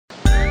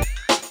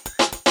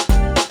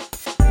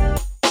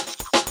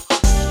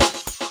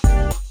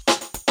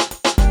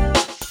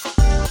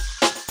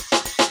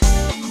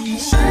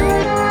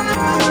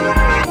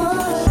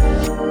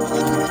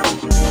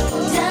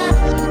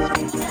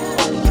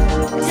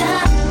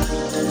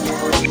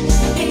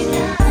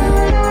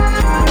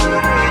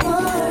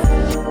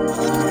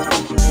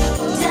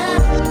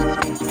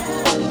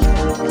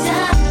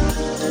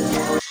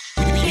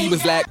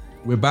black.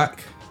 We're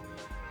back,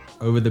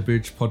 Over the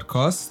Bridge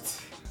podcast,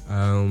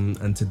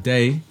 and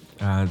today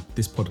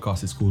this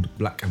podcast is called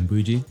Black and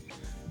Bougie.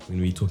 We're going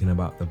to be talking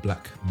about the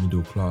black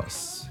middle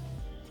class.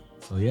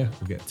 So yeah,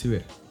 we'll get to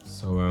it.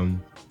 So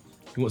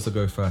who wants to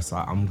go first?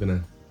 I'm going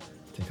to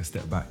take a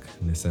step back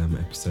in this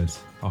episode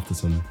after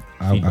some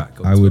feedback.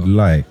 I would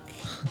like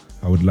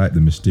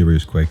the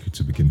mysterious Quaker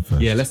to begin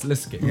first. Yeah, let's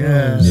get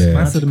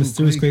I said the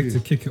mysterious Quaker to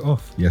kick it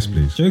off. Yes,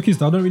 please. Joke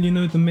is, I don't really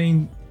know the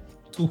main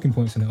talking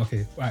points in it.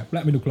 Okay, right,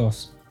 black middle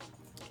class.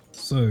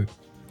 So,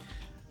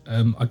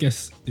 I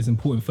guess it's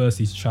important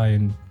firstly to try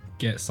and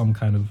get some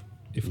kind of,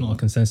 if not a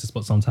consensus,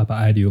 but some type of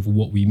idea of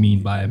what we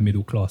mean by a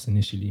middle class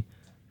initially,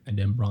 and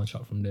then branch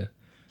out from there.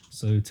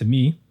 So to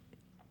me,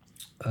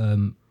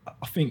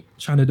 I think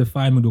trying to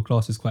define middle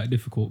class is quite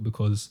difficult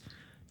because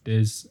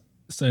there's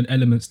certain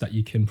elements that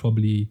you can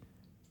probably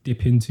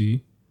dip into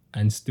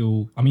and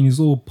still, I mean, it's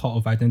all part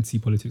of identity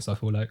politics, I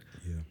feel like.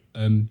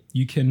 Yeah.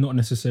 You can not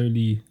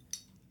necessarily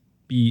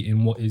be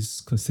in what is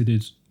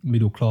considered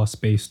middle class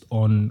based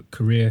on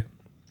career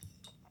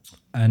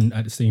and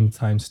at the same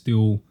time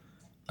still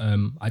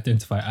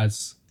identify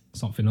as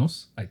something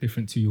else, like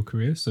different to your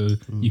career. So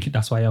you can,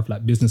 that's why you have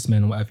like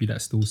businessmen or whatever you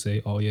that still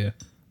say, oh yeah,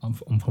 I'm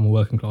from a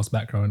working class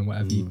background and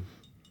whatever.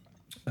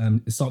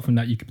 It's something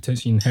that you could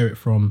potentially inherit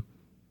from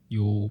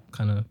your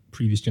kind of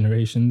previous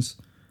generations.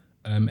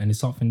 And it's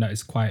something that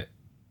is quite,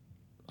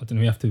 I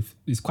don't know,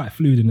 it's quite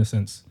fluid in a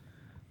sense.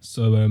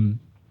 So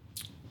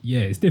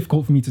yeah, it's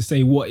difficult for me to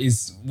say what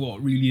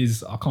really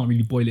is. I can't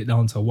really boil it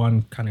down to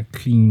one kind of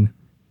clean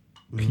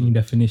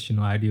definition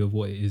or idea of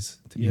what it is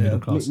to be middle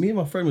class. Me and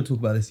my friend were talking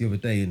about this the other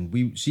day,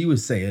 and she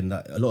was saying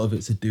that a lot of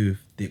it's to do with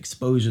the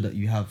exposure that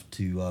you have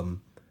to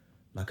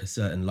like a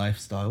certain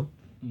lifestyle,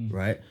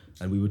 right?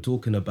 And we were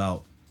talking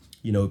about,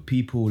 you know,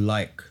 people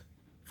like,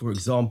 for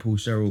example,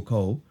 Cheryl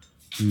Cole,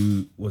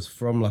 who was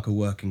from like a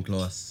working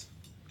class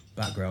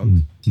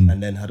background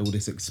and then had all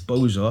this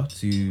exposure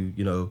to,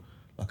 you know,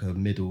 like a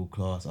middle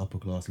class, upper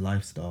class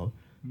lifestyle,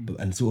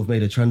 and sort of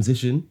made a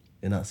transition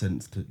in that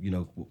sense to, you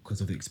know,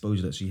 because of the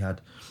exposure that she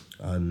had.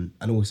 And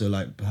also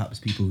like perhaps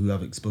people who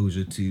have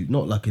exposure to,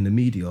 not like in the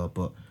media,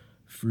 but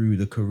through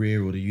the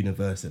career or the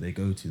universe that they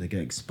go to, they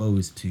get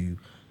exposed to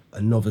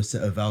another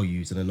set of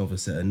values and another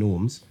set of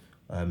norms,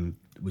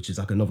 which is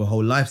like another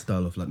whole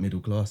lifestyle of like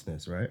middle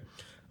classness, right?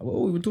 And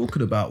what we were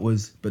talking about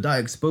was, but that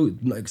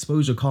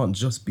exposure can't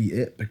just be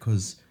it,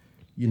 because,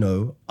 you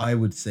know, I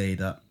would say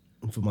that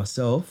for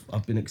myself,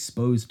 I've been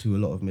exposed to a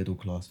lot of middle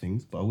class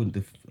things, but I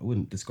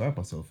wouldn't describe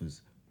myself as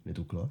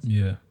middle class.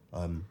 Yeah.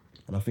 And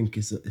I think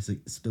it's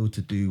still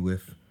to do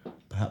with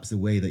perhaps the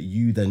way that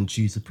you then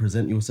choose to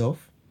present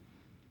yourself.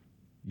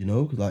 You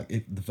know, like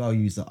if the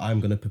values that I'm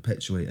going to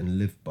perpetuate and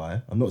live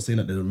by. I'm not saying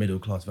that there are middle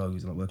class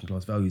values and like working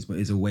class values, but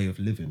it's a way of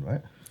living,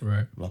 right?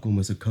 Right. Like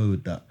almost a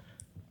code that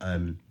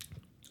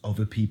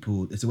other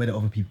people. It's a way that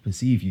other people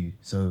perceive you.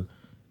 So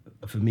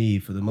for me,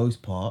 for the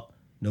most part,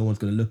 no one's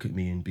going to look at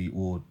me and be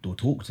or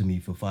talk to me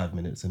for 5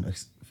 minutes and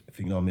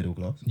think I'm middle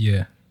class.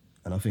 Yeah.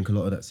 And I think a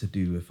lot of that's to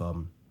do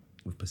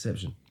with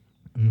perception.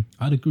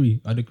 I'd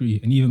agree.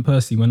 And even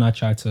personally, when I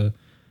try to,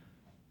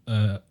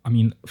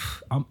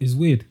 it's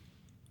weird.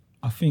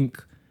 I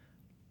think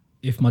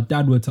if my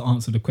dad were to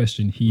answer the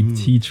question,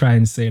 he'd try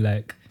and say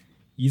like,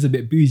 he's a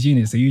bit bougie in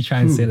it. So you try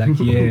and say like,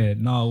 yeah,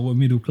 no, we're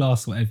middle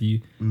class, whatever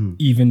you,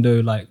 even though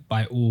like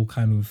by all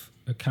kind of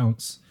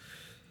accounts,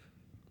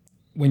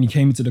 when he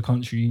came into the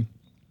country,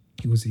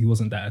 he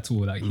wasn't that at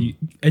all. Like he,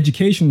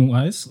 education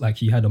wise, like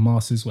he had a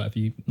master's,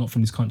 whatever, not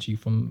from this country,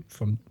 from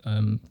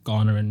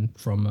Ghana and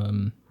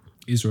from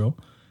Israel,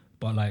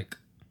 but like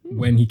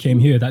when he came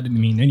here, that didn't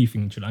mean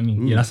anything. Do you know what I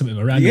mean? Yeah, that's a bit of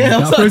a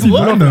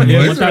random.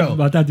 Yeah,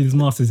 my dad did his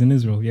master's in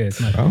Israel. Yeah,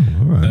 it's nice. Oh,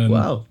 all right.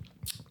 Wow.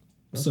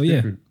 That's so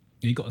different. Yeah.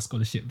 He got a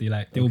scholarship. They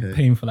were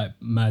paying for like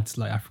mad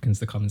like Africans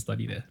to come and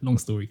study there. Long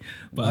story,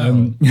 but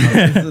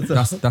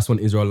that's when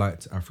Israel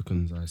liked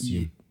Africans, I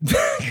assume.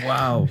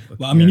 Wow.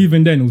 But I mean,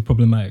 even then it was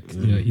problematic.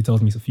 Yeah, he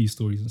tells me a few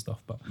stories and stuff.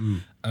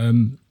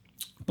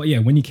 But yeah,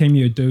 when he came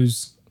here,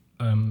 those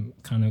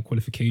kind of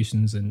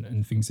qualifications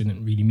and things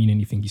didn't really mean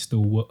anything. He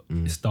still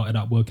started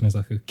out working as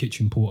like a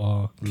kitchen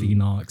porter,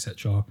 cleaner,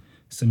 etc.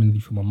 Similarly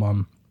for my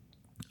mum,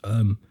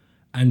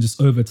 and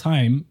just over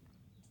time,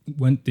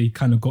 when they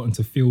kind of got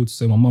into fields,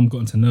 so my mum got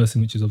into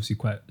nursing, which is obviously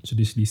quite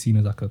traditionally seen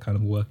as like a kind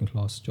of working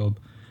class job,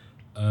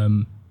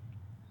 and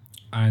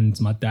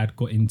my dad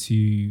got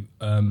into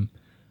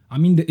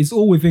it's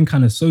all within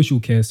kind of social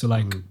care, so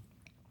like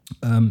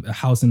a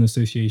housing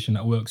association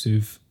that works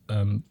with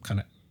kind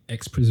of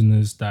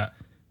ex-prisoners, that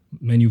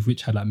many of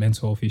which had like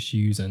mental health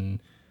issues,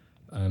 and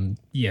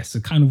so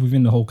kind of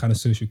within the whole kind of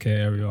social care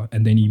area.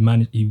 And then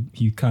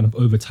he kind of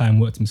over time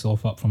worked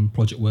himself up from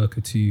project worker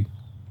to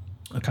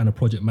a kind of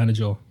project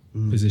manager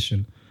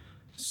position.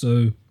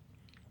 So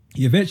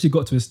he eventually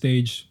got to a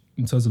stage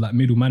in terms of like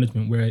middle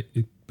management where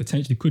it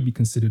potentially could be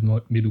considered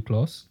middle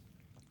class.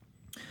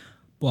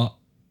 But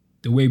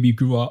the way we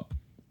grew up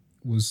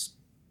was,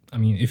 I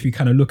mean, if you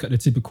kind of look at the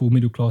typical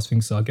middle class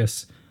thing, so I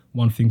guess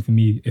one thing for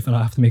me, if I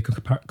have to make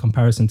a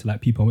comparison to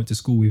like people I went to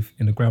school with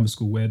in a grammar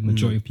school where the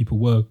majority of people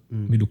were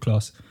middle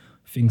class,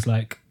 things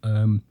like, I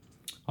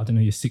don't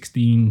know, you're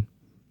 16,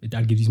 your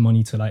dad gives you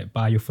money to like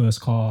buy your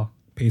first car,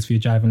 pays for your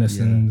driving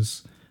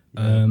lessons.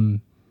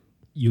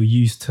 You're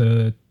used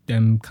to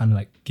them kind of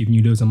like giving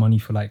you loads of money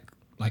for like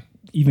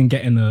even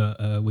getting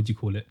a what do you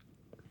call it?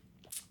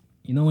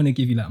 You know, when they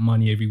give you like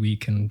money every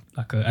week and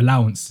like a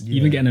allowance,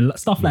 even getting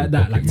stuff like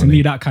that. Like to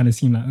me, that kind of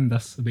seemed like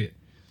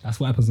that's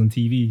what happens on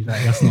TV.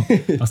 Like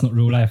that's not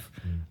real life.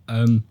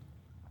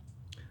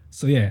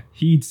 So yeah,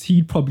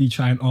 he'd probably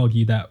try and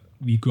argue that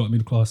we grew up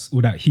middle class,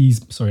 or that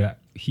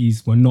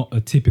we're not a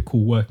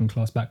typical working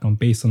class background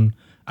based on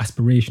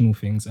aspirational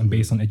things and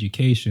based on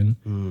education.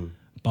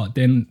 But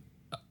then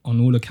on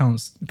all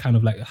accounts, kind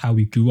of like how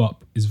we grew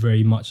up is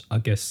very much, I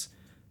guess,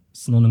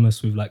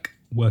 synonymous with like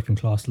working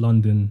class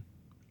London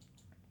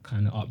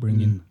kind of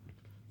upbringing.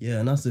 Yeah,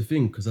 and that's the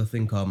thing, because I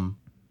think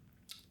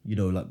you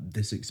know, like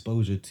this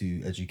exposure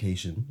to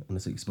education and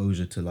this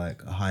exposure to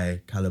like a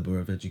high caliber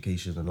of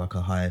education and like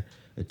a high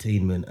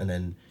attainment, and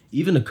then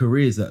even the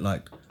careers that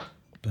like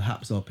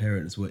perhaps our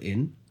parents were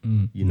in,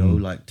 you know,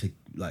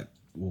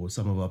 or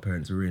some of our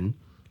parents were in,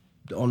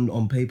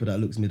 on paper that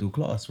looks middle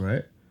class,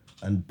 right?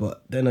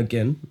 But then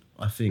again,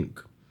 I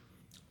think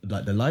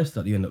like the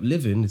lifestyle you end up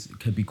living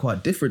can be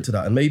quite different to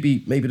that, and maybe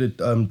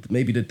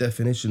the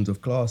definitions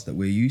of class that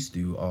we're used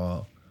to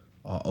are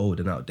old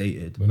and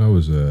outdated. When I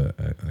was a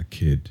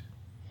kid,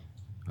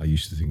 I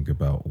used to think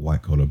about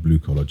white collar, blue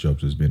collar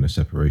jobs as being a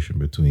separation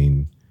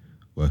between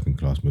working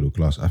class, middle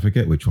class. I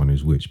forget which one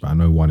is which, but I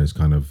know one is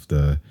kind of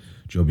the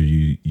job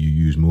you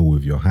use more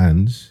with your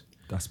hands.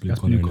 That's blue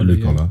collar.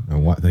 Blue collar,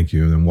 and white. Thank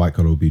you. And then white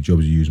collar would be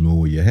jobs you use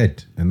more with your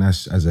head. And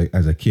that's as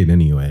a kid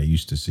anyway. I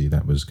used to see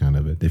that was kind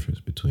of a difference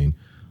between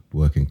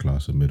working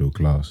class and middle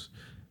class.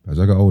 As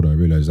I got older, I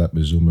realized that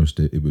was almost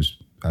it was.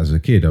 As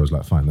a kid, I was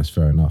like, fine, that's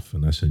fair enough,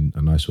 and that's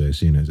a nice way of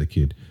seeing it as a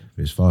kid.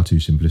 But it's far too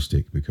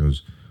simplistic,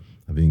 because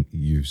I think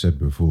you've said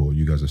before,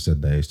 you guys have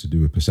said that it's to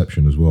do with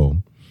perception as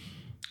well.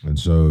 And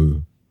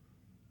so,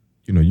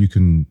 you know, you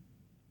can,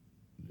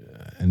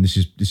 and this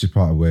is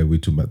part of where we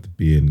talk about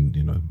being,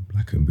 you know,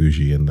 black and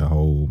bougie, and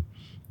the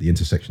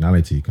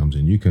intersectionality comes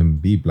in. You can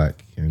be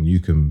black and you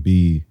can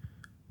be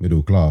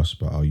middle class,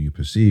 but are you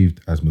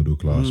perceived as middle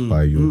class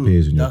by your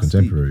peers and your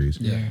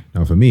contemporaries?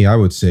 Now, for me, I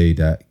would say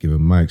that,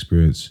 given my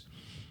experience,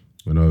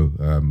 you know,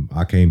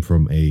 I came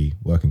from a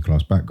working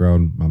class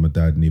background. Mum and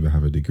dad neither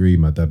have a degree.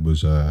 My dad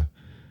was, for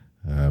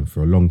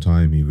a long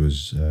time, he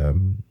was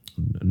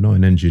not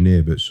an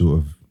engineer, but sort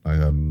of,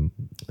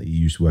 he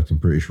used to work in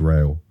British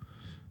Rail,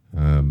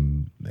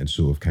 and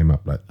sort of came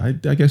up like, I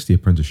guess the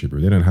apprenticeship.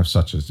 They don't have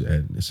such at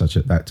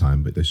that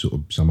time, but they sort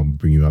of, someone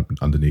bring you up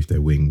underneath their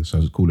wings. So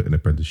I would call it an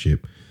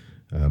apprenticeship.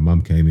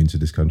 Mum came into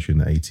this country in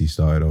the 80s,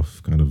 started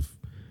off kind of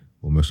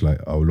almost like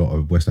a lot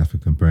of West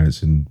African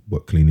parents, and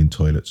cleaning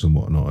toilets and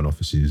whatnot in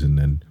offices, and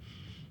then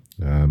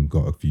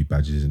got a few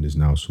badges and is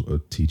now sort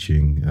of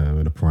teaching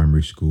in a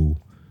primary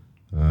school.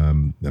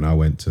 Then I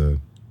went to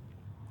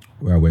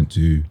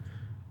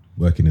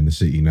working in the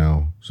city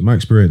now. So my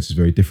experience is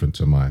very different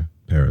to my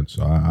parents.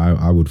 So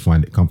I would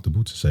find it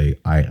comfortable to say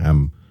I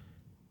am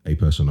a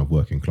person of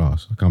working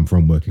class. I come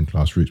from working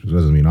class roots, but it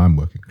doesn't mean I'm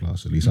working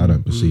class. At least I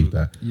don't perceive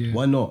that. Yeah.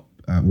 Why not?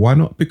 Why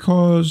not?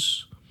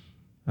 Because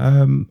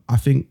I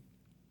think,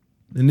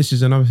 and this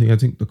is another thing, I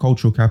think the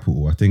cultural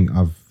capital, I think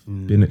I've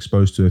been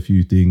exposed to a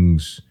few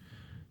things,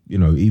 you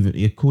know,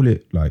 even call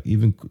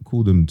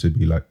them to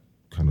be like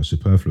kind of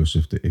superfluous,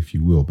 if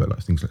you will, but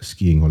like things like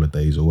skiing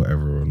holidays or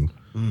whatever, and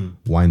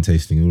wine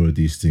tasting, all of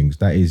these things.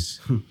 That is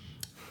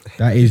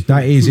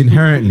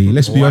inherently,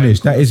 let's be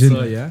honest, I've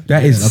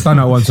done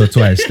that once or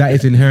twice. That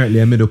is inherently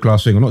a middle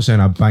class thing. I'm not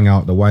saying I bang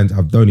out the wine.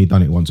 I've only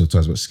done it once or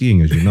twice, but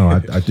skiing, as you know,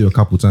 I do a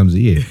couple times a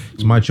year.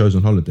 It's my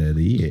chosen holiday of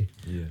the year.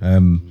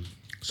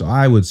 So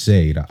I would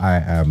say that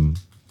I'm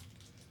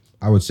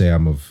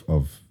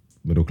of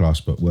middle class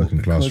but working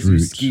class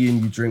roots. Because you ski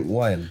and you drink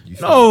wine.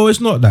 No,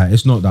 it's not that.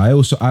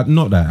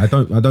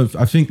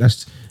 I think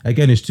that's,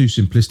 again, it's too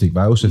simplistic.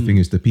 But I also think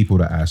it's the people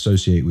that I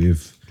associate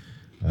with.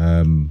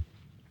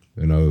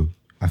 You know,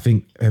 I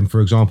think, and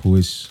for example,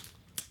 it's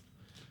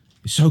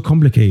so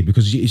complicated,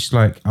 because it's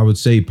like, I would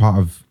say part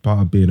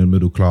of being a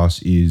middle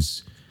class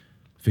is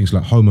things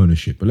like home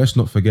ownership. But let's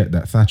not forget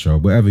that Thatcher,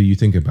 whatever you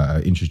think about her,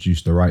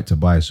 introduced the right to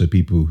buy, so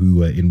people who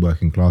were in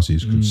working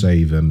classes could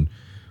save and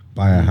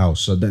buy a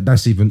house. So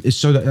that's even, it's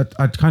so that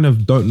I kind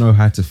of don't know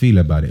how to feel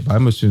about it, but it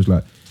almost seems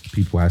like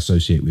people I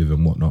associate with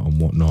and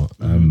whatnot.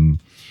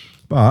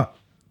 But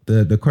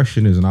the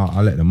question is, and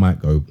I'll let the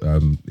mic go,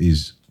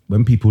 is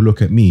when people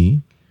look at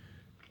me,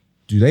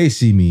 do they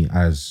see me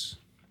as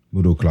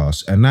middle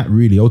class? And that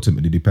really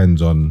ultimately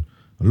depends on,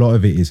 a lot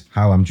of it is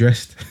how I'm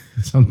dressed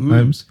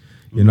sometimes,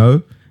 you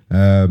know.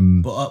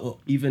 But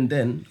even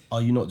then,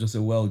 are you not just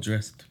a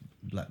well-dressed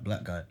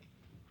black guy?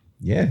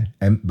 Yeah,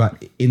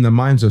 but in the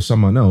minds of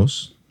someone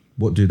else,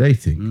 what do they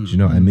think? Do you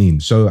know what I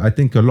mean? So I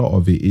think a lot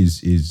of it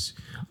is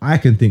I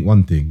can think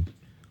one thing,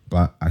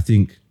 but I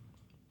think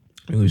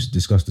we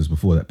discussed this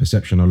before, that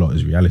perception a lot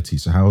is reality.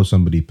 So how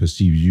somebody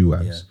perceives you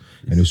as,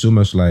 and it's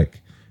almost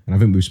like, and I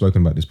think we've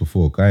spoken about this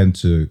before, going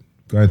to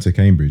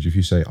Cambridge, if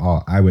you say,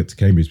 I went to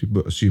Cambridge,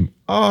 people assume,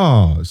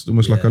 it's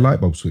almost like a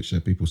light bulb switch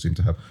that people seem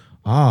to have.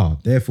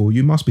 Therefore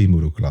you must be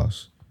middle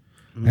class.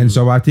 And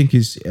so I think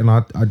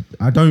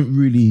I don't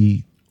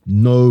really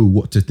know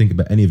what to think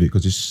about any of it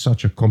because it's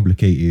such a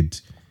complicated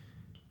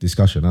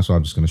discussion. That's why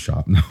I'm just going to shut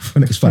up now for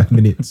the next 5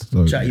 minutes.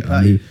 So Chatty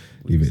patty.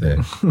 Leave it there.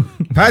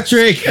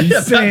 Patrick!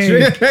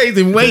 Patrick! He's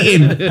been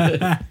waiting.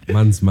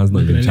 Man's not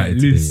been chatting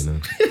today,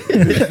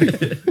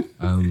 you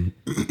know.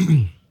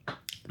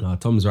 No,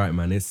 Tom's right,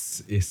 man.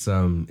 It's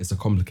a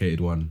complicated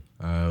one.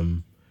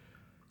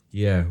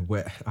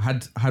 Where I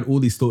had all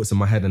these thoughts in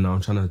my head, and now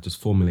I'm trying to just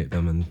formulate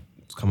them and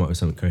come up with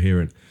something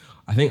coherent.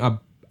 I think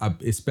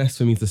it's best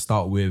for me to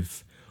start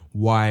with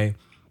why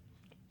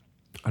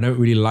I don't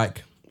really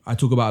like. I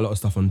talk about a lot of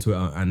stuff on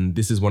Twitter, and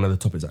this is one of the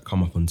topics that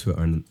come up on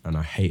Twitter, and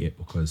I hate it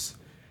because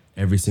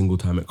every single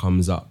time it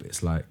comes up,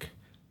 it's like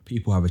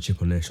people have a chip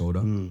on their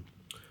shoulder,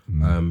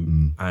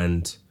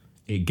 and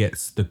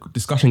the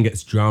discussion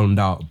gets drowned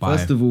out by.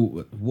 First of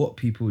all, what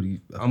people do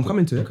you... I'm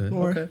coming to it.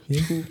 Okay.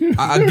 Yeah, cool.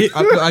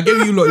 I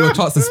gave you lot your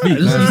chance to speak.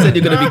 You said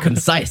you're going to be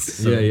concise.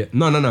 So. Yeah.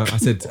 No. I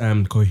said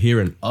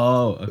coherent.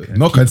 Oh, okay.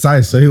 Not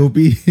concise, so he'll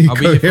be I'll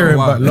be here for a coherent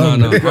while. but long.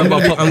 No. I'm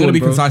going to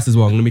be concise as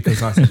well. Only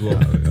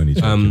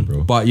joking,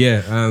 bro. But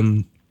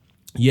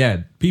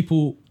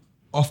people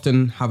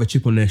often have a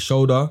chip on their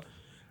shoulder,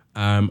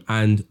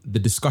 and the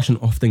discussion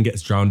often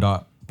gets drowned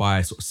out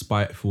by sort of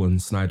spiteful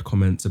and snide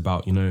comments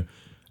about,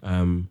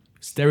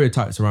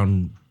 stereotypes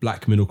around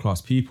black middle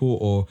class people,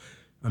 or,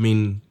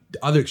 the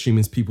other extreme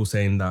is people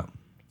saying that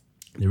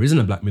there isn't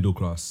a black middle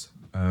class.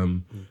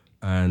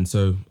 And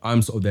so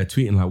I'm sort of there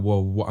tweeting like,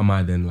 well, what am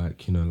I then?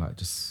 Like,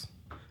 just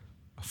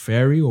a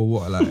fairy or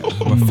what? Like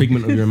a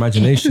figment of your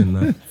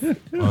imagination?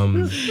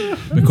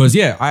 Because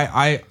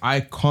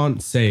I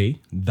can't say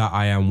that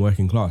I am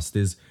working class.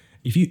 There's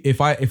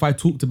if I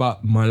talked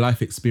about my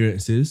life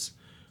experiences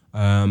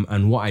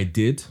and what I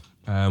did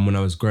when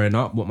I was growing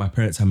up, what my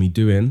parents had me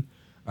doing,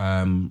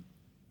 and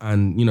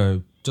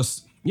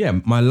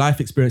my life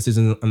experiences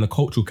and the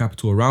cultural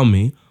capital around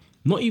me.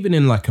 Not even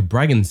in like a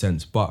bragging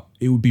sense, but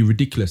it would be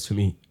ridiculous for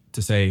me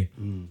to say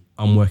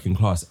I'm working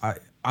class.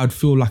 I'd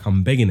feel like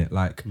I'm begging it.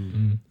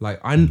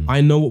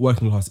 I know what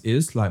working class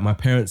is. Like my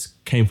parents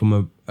came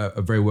from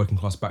a very working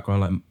class background,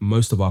 like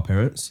most of our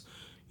parents.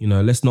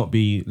 Let's not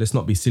be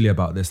silly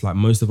about this. Like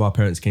most of our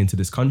parents came to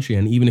this country,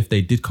 and even if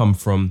they did come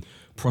from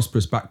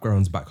prosperous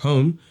backgrounds back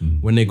home,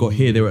 when they got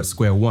here, they were at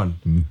square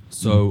one.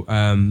 So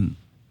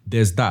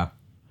there's that.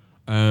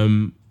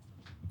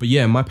 But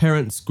yeah, my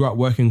parents grew up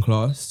working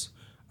class.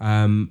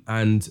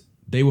 And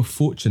they were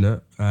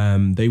fortunate.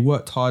 They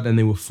worked hard and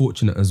they were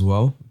fortunate as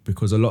well,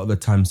 because a lot of the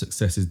time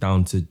success is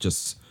down to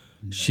just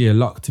sheer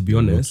luck, to be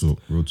honest.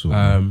 Real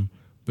talk.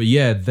 But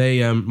yeah,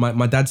 they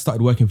my dad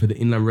started working for the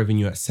Inland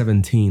Revenue at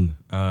 17,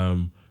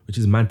 which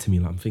is mad to me.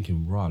 Like I'm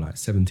thinking, like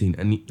 17,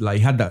 and he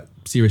had that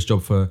serious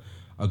job for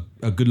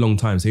a good long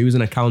time. So he was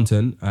an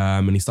accountant,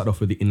 and he started off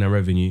with the Inland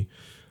Revenue.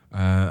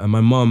 And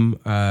my mum,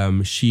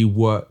 she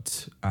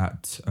worked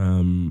at,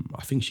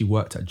 I think she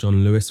worked at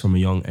John Lewis from a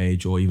young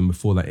age, or even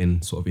before that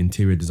in sort of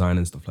interior design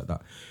and stuff like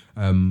that.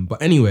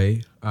 But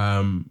anyway,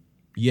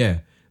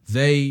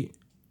 they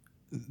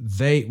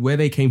where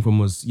they came from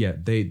was,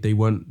 they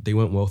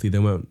weren't wealthy. They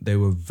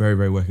were very,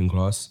 very working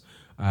class.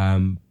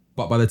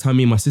 But by the time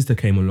me and my sister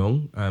came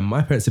along,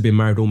 my parents had been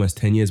married almost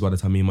 10 years by the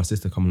time me and my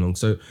sister come along.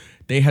 So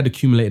they had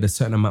accumulated a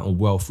certain amount of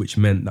wealth, which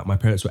meant that my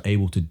parents were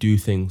able to do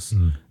things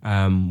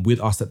with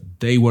us that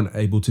they weren't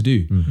able to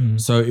do.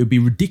 So it would be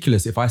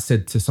ridiculous if I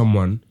said to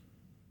someone,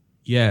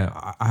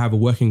 I have a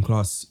working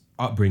class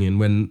upbringing,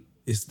 when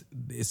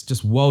it's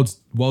just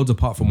worlds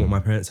apart from what my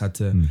parents had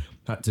to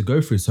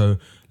go through. So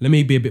let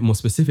me be a bit more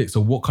specific. So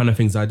what kind of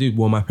things I do?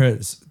 Well, my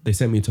parents, they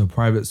sent me to a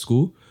private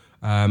school.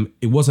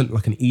 It wasn't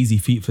like an easy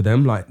feat for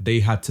them. Like they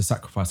had to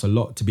sacrifice a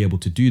lot to be able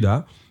to do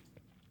that.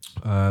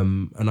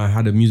 And I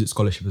had a music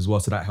scholarship as well,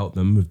 so that helped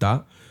them with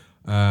that.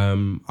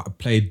 I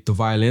played the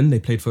violin. They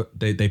paid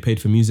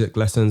for music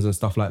lessons and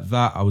stuff like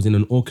that. I was in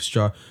an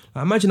orchestra.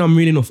 Like, imagine I'm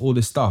reading off all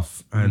this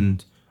stuff,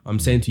 and I'm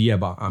saying to you,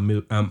 but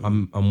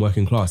I'm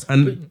working class.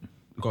 And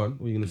go on,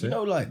 what are you gonna say?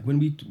 Like when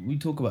we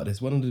talk about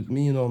this,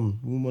 me and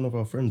one of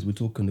our friends were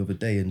talking the other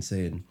day and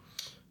saying,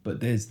 but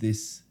there's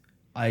this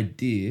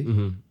idea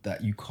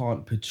that you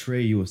can't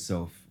portray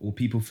yourself, or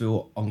people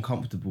feel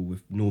uncomfortable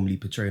with normally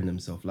portraying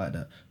themselves like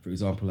that. For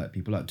example, like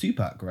people like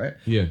Tupac, right?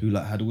 Yeah. Who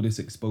like had all this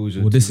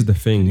exposure. Well, this is the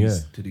thing,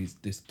 to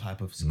this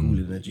type of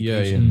schooling and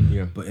education.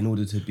 Yeah. But in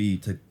order to be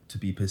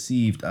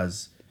perceived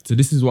as. So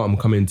this is what I'm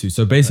coming to.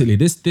 So basically,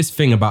 this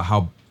thing about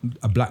how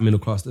a black middle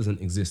class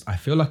doesn't exist, I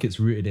feel like it's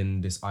rooted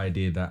in this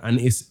idea that, and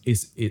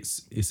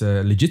it's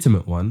a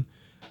legitimate one,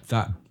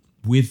 that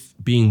with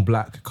being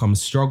black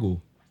comes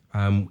struggle.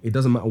 It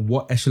doesn't matter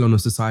what echelon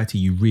of society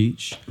you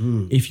reach.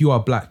 If you are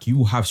black, you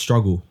will have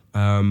struggle.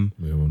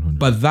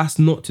 But that's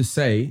not to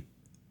say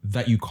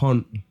that you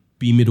can't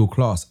be middle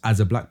class as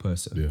a black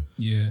person.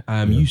 Yeah.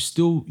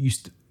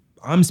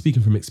 I'm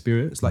speaking from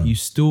experience. Like you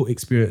still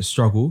experience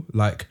struggle.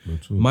 Like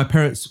my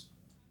parents,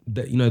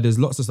 that there's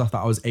lots of stuff that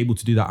I was able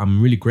to do that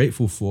I'm really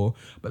grateful for.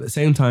 But at the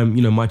same time,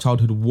 my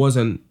childhood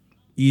wasn't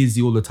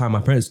easy all the time.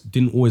 My parents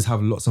didn't always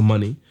have lots of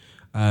money.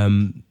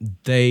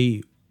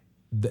 They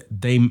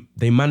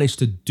managed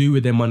to do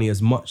with their money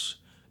as much.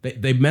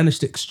 They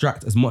managed to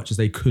extract as much as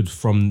they could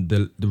from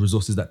the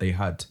resources that they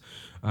had.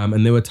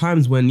 And there were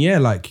times when,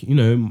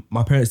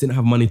 my parents didn't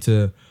have money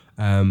to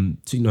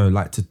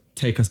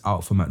take us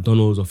out for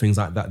McDonald's or things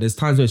like that. There's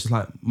times where it's just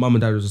like, mum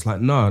and dad was just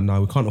like, no,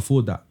 we can't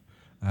afford that.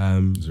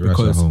 There's rice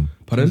at home.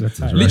 Pardon? There's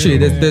Literally,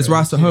 rice at home. there's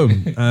rice at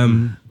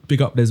home.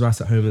 Big up, there's rice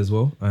at home as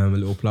well. A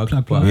little plug.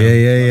 Plug. But,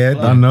 Yeah.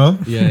 Don't know.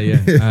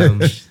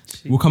 Yeah.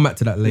 We'll come back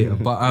to that later.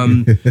 But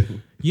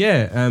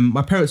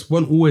my parents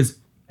weren't always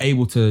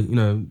able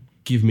to,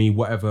 give me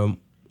whatever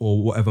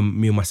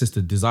me and my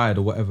sister desired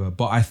or whatever.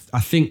 But I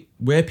think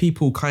where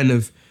people kind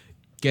of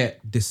get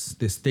this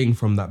thing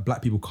from that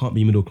black people can't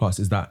be middle class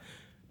is that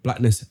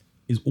blackness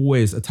is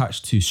always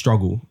attached to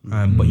struggle,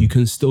 but you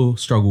can still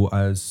struggle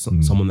as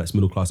someone that's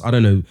middle class. I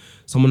don't know,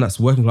 someone that's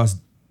working class,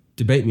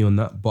 debate me on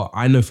that, but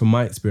I know from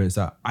my experience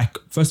that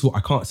first of all, I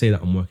can't say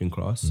that I'm working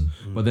class,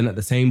 but then at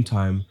the same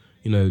time,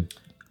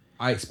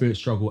 I experience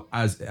struggle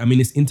it's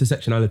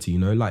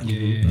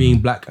intersectionality, being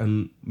black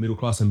and middle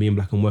class and being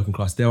black and working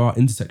class, there are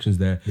intersections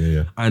there.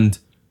 And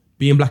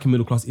being black and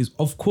middle class is,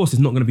 of course,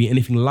 it's not going to be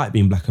anything like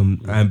being black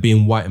and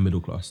being white and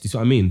middle class. Do you see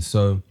what I mean?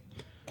 So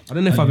I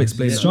don't know if I've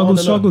explained that.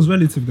 Struggle's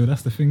relative though.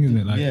 That's the thing, isn't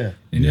it? Like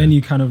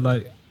any kind of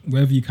like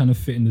wherever you kind of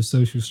fit in the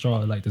social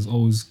strata, like there's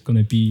always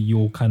gonna be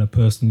your kind of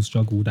personal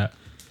struggle that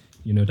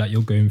that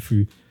you're going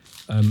through,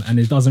 and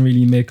it doesn't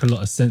really make a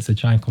lot of sense to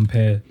try and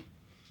compare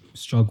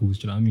struggles.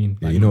 Do you know what I mean?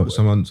 Yeah, what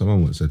someone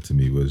once said to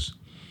me was,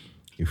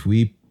 if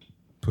we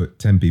put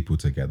 10 people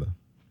together,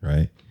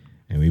 right,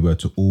 and we were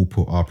to all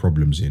put our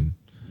problems in,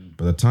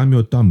 by the time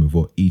you're done with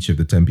what each of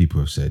the 10 people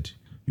have said,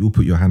 you'll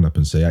put your hand up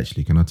and say,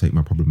 actually, can I take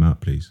my problem out,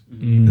 please?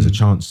 There's a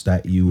chance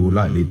that you will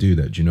likely do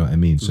that. Do you know what I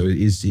mean? So it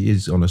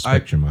is on a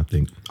spectrum, I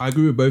think. I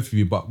agree with both of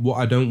you, but what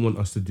I don't want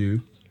us to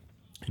do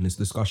in this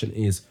discussion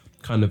is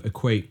kind of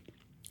equate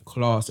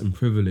class and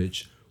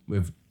privilege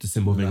with the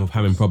simple thing of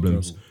having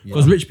problems.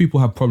 Because rich people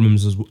have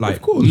problems as well. Like,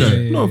 of course.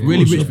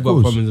 Really rich people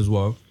have problems as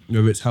well,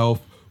 whether it's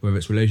health, whether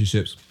it's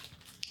relationships.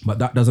 But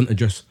that doesn't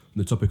address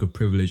the topic of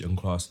privilege and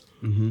class.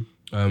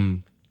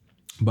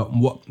 But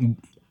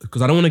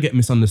because I don't want to get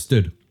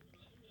misunderstood,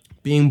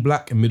 being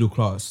black and middle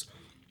class,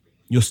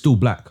 you're still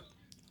black.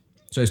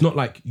 So it's not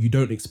like you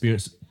don't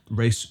experience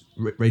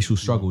racial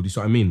struggle. Do you see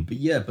what I mean?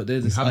 But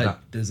there's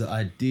there's an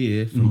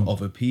idea from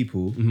other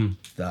people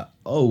that,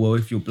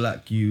 if you're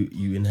black,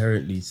 you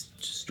inherently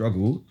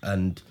struggle,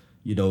 and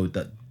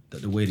that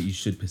the way that you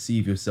should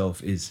perceive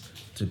yourself is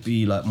to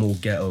be like more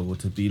ghetto or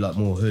to be like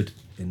more hood,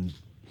 and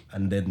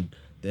then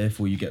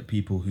therefore you get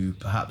people who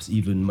perhaps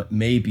even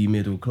maybe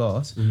middle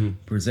class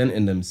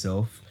presenting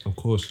themselves. Of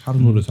course,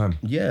 happens all the time.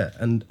 Yeah,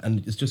 and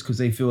it's just because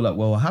they feel like,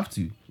 I have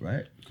to,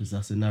 right? Because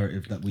that's the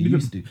narrative that we're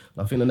used to.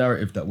 I think the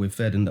narrative that we're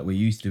fed and that we're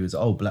used to is,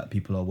 black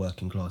people are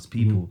working class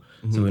people.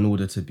 So in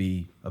order to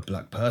be a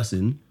black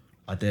person,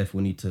 I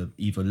therefore need to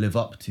either live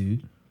up to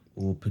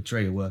or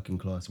portray a working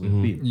class way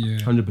of being.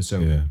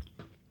 100%. Yeah.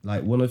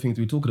 Like one of the things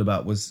we were talking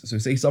about was, so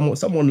say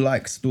someone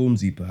like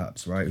Stormzy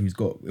perhaps, right? Who's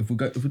got, if we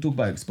talk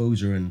about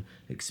exposure and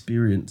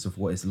experience of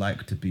what it's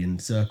like to be in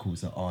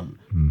circles that aren't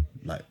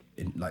like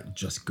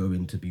just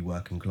going to be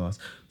working class.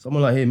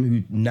 Someone like him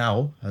who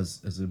now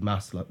has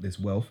amassed like this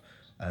wealth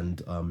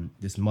and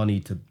this money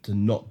to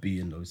not be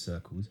in those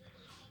circles,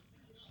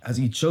 has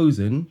he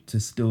chosen to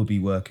still be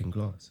working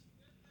class?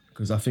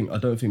 Because I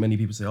don't think many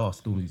people say,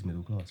 Stormzy's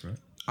middle class, right?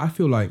 I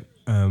feel like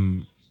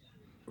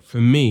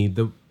for me,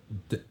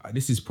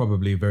 this is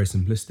probably very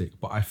simplistic,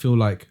 but I feel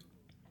like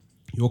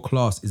your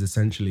class is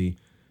essentially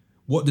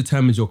what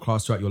determines your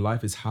class throughout your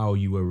life is how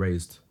you were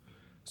raised.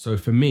 So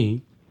for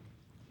me,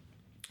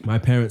 my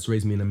parents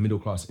raised me in a middle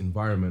class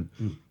environment.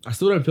 I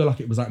still don't feel like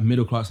it was like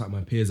middle class like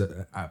my peers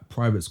at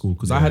private school,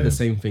 because I had the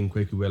same thing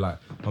quickly where like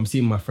I'm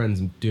seeing my friends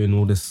doing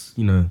all this,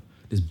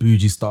 this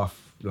bougie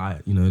stuff,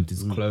 like,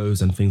 these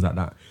clothes and things like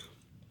that.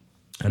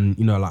 And,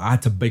 like I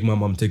had to beg my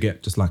mum to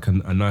get just like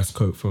a nice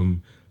coat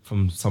from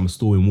some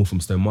store in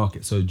Walthamstow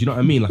Market. So do you know what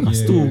I mean? Like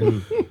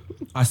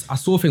I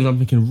saw things, I'm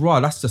thinking,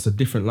 that's just a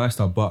different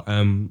lifestyle. But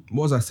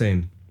what was I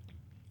saying?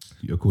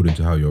 According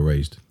to how you're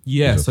raised.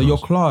 Yeah, so your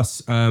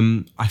class,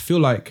 I feel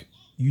like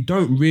you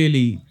don't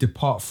really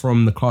depart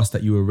from the class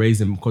that you were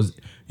raised in, because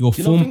your Do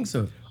you form... not think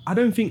so? I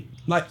don't think,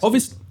 like,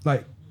 obviously,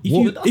 like,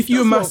 if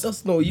you amass...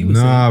 That's not what you were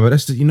saying. But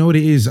that's you know what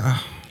it is?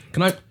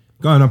 Can I...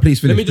 Go on, please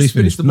finish. Let me just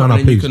finish the No,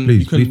 point,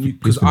 please,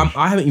 because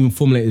I haven't even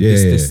formulated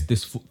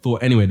this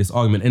thought anyway, this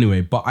argument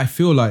anyway. But I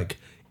feel like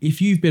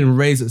if you've been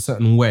raised a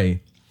certain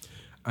way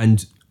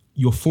and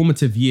your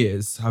formative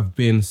years have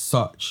been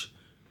such,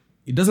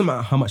 it doesn't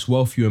matter how much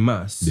wealth you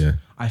amass. Yeah.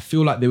 I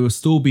feel like there will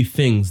still be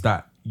things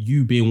that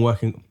you being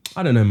working.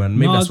 I don't know, man.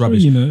 Maybe No, I that's agree,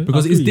 rubbish. you know.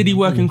 Because I is agree, Diddy I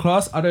working agree.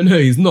 class? I don't know.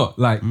 He's not.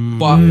 Like,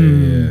 but Yeah.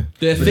 the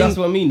But thing. that's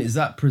what I mean. Is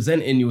that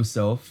presenting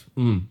yourself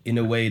in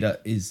a way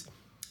that is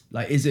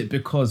like, is it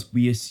because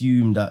we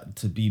assume that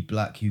to be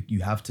black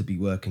you have to be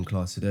working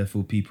class, so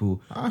therefore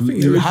people I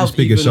think there is this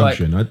big even, like,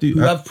 assumption. I do-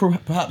 who I- have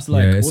perhaps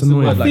like Yeah, it's what's the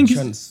annoying. word, I like think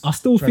I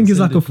still think it's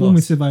like a transcended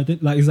class.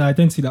 formative like his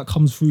identity that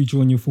comes through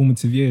during your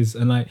formative years,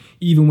 and like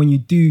even when you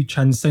do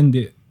transcend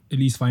it, at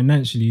least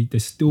financially,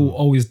 there's still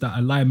always that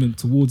alignment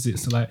towards it.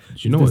 So like,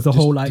 you know there's what? the This-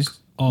 whole like this-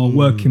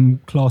 working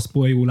class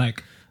boy or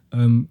like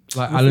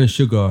Like Alan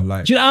Sugar,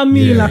 like do you know what I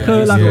mean? Yeah, like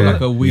yeah, a like yeah. a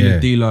like a wheeler Yeah.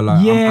 dealer, like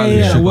I'm Alan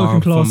yeah, Sugar, a working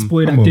I'm class from-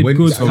 boy that Come on, did when-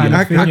 good how, kind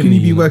how of thing. can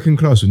you be you know? working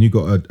class when you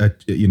got a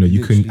you know, you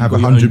can Literally have got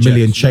your 100 own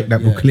million jets, check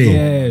that will yeah.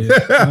 clear.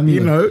 Yeah, I mean,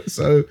 You know,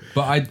 so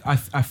But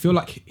I feel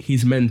like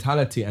his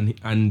mentality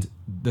and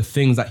the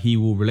things that he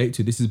will relate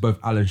to. This is both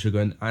Alan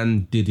Sugar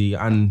and Diddy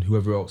and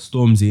whoever else,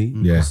 Stormzy.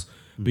 Yeah. 'cause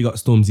we got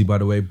Stormzy, by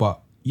the way. But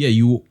yeah,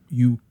 you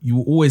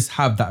will always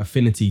have that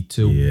affinity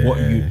to what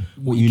Yeah.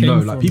 you came know.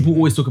 from. Like people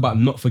always talk about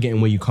not forgetting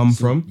where you come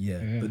from. Yeah,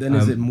 but then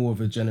is it more of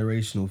a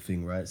generational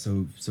thing, right?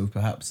 So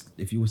perhaps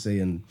if you were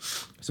saying,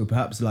 so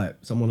perhaps like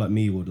someone like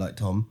me would like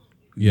Tom,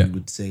 who Yeah.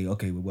 would say,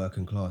 okay, we're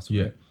working class,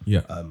 Yeah, right?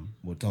 yeah.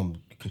 Well, Tom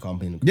can come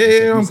in. Yeah, You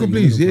say Uncle, you're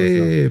please. middle Yeah, class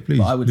yeah, now. yeah, please,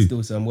 But I would please.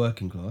 still say I'm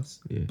working class.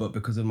 But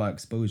because of my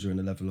exposure and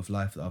the level of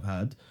life that I've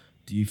had,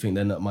 do you think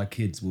then that my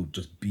kids will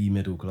just be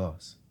middle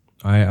class?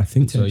 I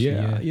think so. Potentially,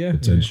 Yeah, yeah.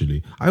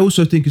 potentially. I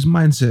also think it's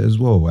mindset as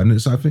well, and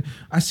it's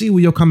I see where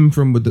you're coming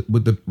from with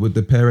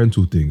the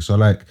parental thing. So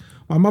like,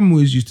 my mum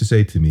always used to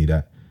say to me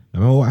that no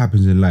matter what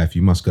happens in life,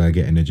 you must go and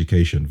get an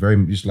education. Very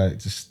just like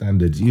just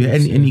standard.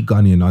 Any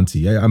Ghanaian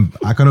auntie. Yeah,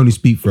 I can only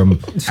speak from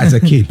as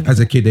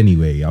a kid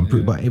anyway. I'm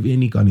pretty, but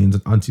any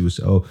Ghanaian auntie would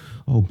say,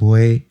 oh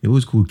boy, it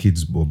was called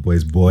kids or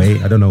boys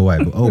boy. I don't know why,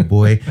 but oh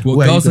boy, Well,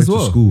 where are you girls going as to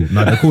well. school?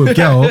 No, they call it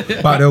girl,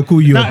 but they'll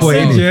call you a That's boy.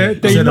 it, innit? yeah. They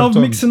Instead of love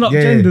Tom. mixing up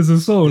Yeah. genders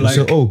as well. Like,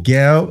 So, oh,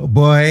 girl,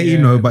 boy, you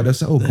know, but they'll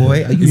say, oh,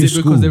 boy, are you in Is it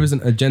school? because there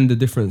isn't a gender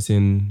difference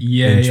in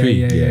yeah,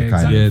 tree? Yeah, kind of.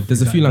 exactly. Yeah,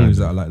 there's a few languages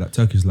that are like that.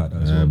 Turkish like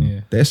that as well.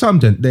 Yeah. There's some,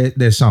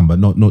 there's some, but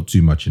not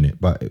too much in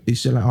it. But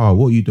it's like, oh,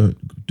 what are you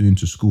doing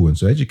to school? And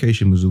so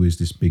education was always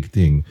this big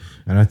thing.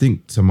 And I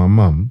think to my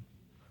mum,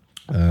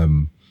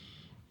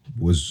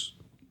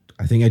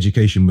 I think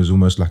education was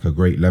almost like a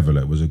great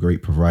leveler. It was a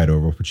great provider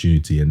of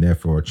opportunity and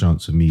therefore a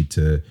chance for me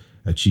to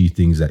achieve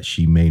things that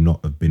she may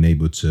not have been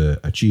able to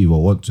achieve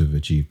or want to have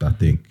achieved, I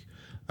think.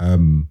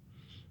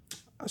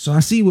 So I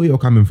see where you're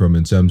coming from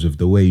in terms of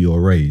the way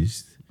you're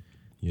raised.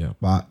 Yeah.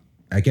 But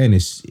again,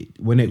 it's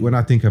when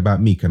I think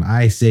about me, can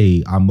I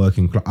say I'm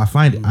working class? I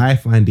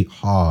find it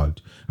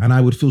hard, and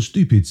I would feel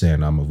stupid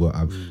saying I'm of.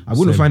 I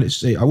wouldn't find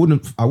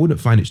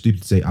it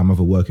stupid to say I'm of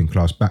a working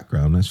class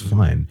background. That's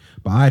fine,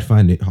 but I'd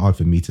find it hard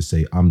for me to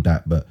say I'm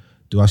that. But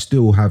do I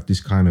still have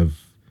this kind of,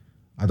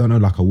 I don't know,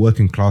 like a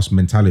working class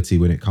mentality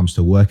when it comes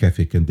to work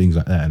ethic and things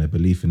like that, and a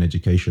belief in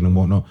education and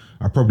whatnot?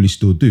 I probably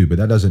still do, but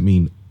that doesn't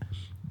mean.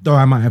 Though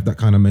I might have that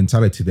kind of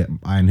mentality that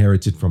I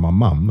inherited from my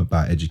mum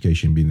about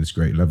education being this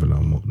great level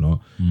and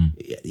whatnot,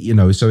 you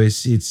know. So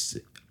it's.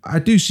 I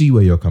do see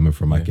where you're coming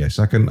from. I guess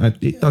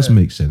it does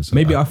make sense.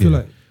 Maybe I feel yeah.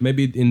 like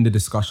maybe in the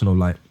discussion of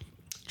like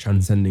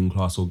transcending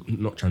class or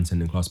not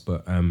transcending class,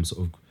 but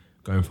sort of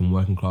going from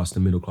working class to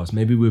middle class.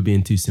 Maybe we're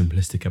being too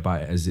simplistic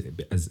about it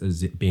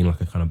as it being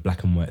like a kind of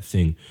black and white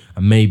thing,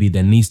 and maybe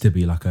there needs to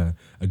be like a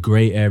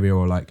grey area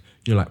or like,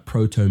 you know, like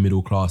proto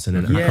middle class and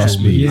then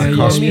actual me. Yeah, I yeah,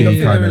 can't yeah, mean, I think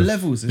yeah. there are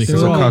levels. It's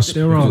Because so of like- cusp.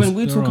 There are. when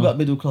we There talk are. about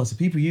middle class, the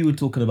people you were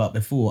talking about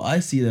before, I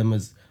see them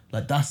as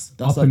like that's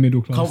Upper like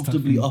middle class type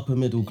comfortably thing. upper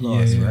middle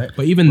class, Yeah. right?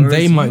 But even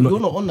they might not- You're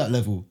not on that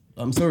level.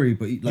 I'm sorry,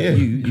 but like Yeah.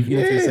 you, even if you're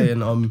Yeah.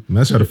 saying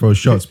That's how to throw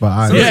shots, but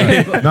I.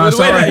 Yeah. No, it's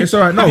The way all right. that- It's all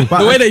right. No, but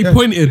the way that he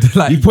pointed,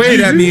 like you pointed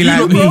at me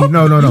like me.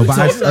 No.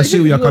 But So, I see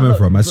where you're coming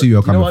from. I see where you're You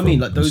know coming what I mean?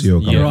 from. Like I those, see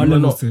where you're you coming There are from. are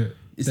levels not. to it.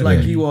 It's Definitely.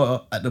 like you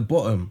are at the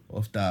bottom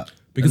of that.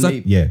 because And I,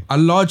 maybe- Yeah. a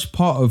large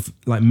part of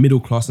like middle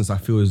classness, I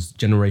feel, is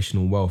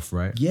generational wealth,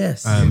 right?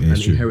 Yes. Yeah, and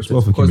it's true. inheritance. It's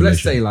wealth Because let's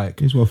accumulation. say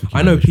like It's wealth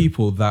I know accumulation.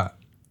 people that,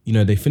 you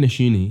know, they finish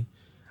uni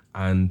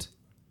and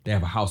they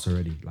have a house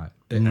already, like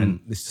and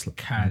it's just like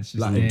Cash,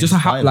 like yeah. just a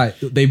house, Fine. like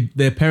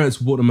their parents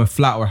bought them a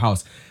flat or a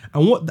house,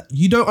 and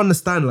you don't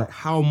understand like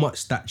how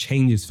much that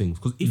changes things.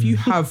 Because if you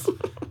have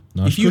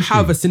No, if it's you cushy.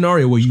 have a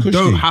scenario where you It's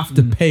don't cushy. have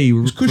to pay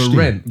for cushy.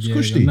 rent, It's Yeah,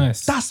 cushy. you're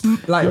nice. that's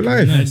like Your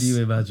life. Can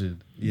you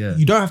imagine? Yeah.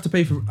 you don't have to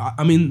pay for.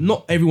 I mean,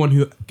 not everyone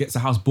who gets a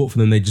house bought for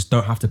them, they just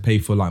don't have to pay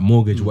for like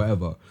mortgage or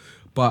whatever.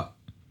 But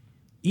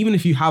even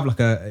if you have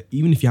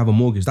a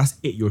mortgage, that's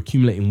it. You're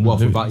accumulating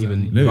wealth without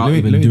even doing Let me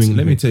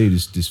anything. tell you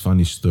this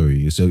funny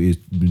story. So it's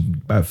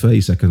about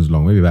 30 seconds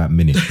long, maybe about a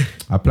minute.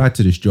 I applied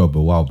to this job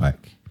a while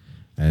back,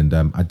 and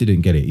I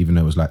didn't get it, even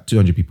though it was like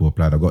 200 people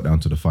applied. I got down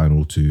to the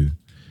final two,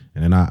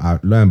 and then I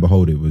lo and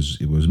behold, it was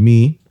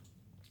me.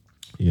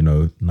 you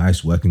know,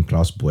 nice working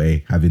class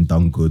boy, having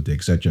done good,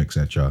 etc.,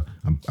 etc.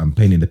 I'm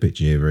painting the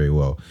picture here very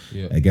well.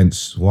 Yeah.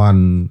 Against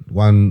one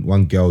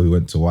girl who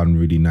went to one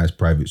really nice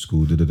private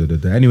school.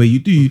 Anyway,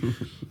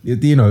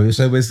 you know.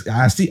 So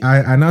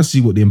I now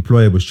see what the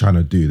employer was trying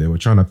to do. They were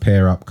trying to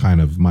pair up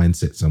kind of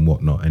mindsets and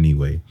whatnot.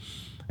 Anyway,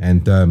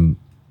 and I'm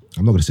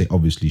not going to say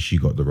obviously she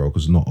got the role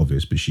because it's not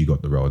obvious, but she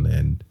got the role in the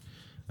end.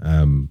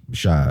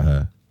 Shout out at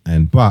her.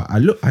 But I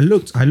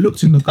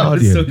looked in the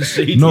Guardian. so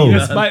shady, No, man.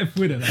 You're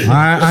spiteful with it.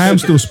 I am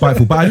still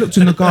spiteful, but I looked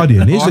in the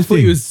Guardian. Here's I the thought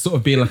thing. he was sort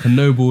of being like a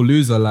noble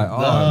loser, like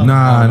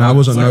Nah, I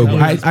wasn't sorry, noble.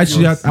 I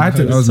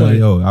was like,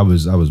 yo, I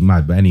was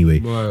mad. But anyway,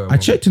 Right, I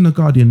checked in the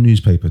Guardian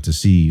newspaper to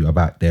see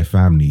about their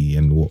family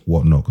and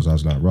whatnot because I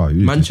was like, right,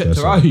 who's man this checked her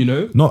person? out, you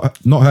know.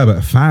 Not her, but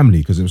a family,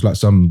 because it was like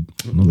some,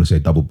 I'm not gonna say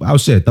I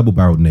would say a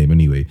double-barreled name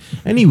anyway.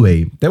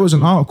 Anyway, there was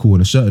an article in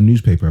a certain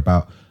newspaper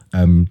about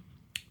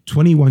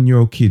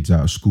 21-year-old kids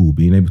out of school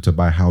being able to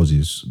buy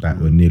houses that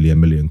were nearly £1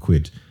 million,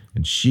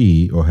 and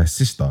she or her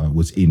sister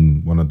was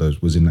in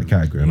that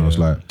category, and I was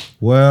like,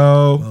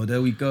 well,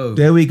 there we go.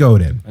 there we go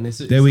then. And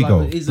there we like,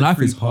 go. it is a Life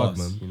free is hard,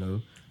 pass, man. you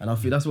know. And I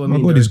feel that's what I My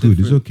mean. God, there it's are good.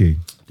 It's different- okay.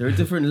 There are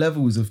different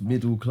levels of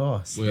middle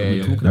class. that Yeah, we're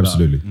yeah. talking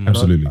Absolutely, about.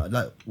 absolutely.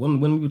 Like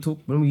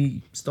when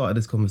we started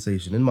this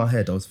conversation, in my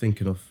head I was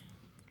thinking of,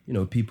 you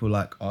know, people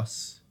like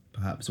us,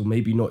 perhaps, or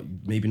maybe not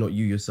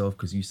you yourself,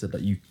 because you said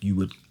that you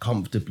would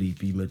comfortably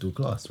be middle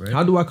class, right?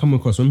 How do I come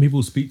across when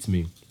people speak to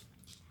me?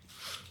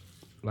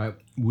 Like,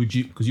 would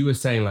you? Because you were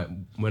saying like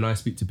when I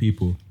speak to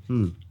people,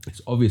 it's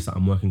obvious that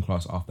I'm working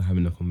class after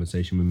having a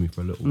conversation with me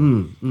for a little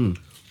while.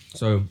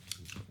 So,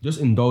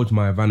 just indulge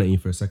my vanity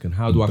for a second.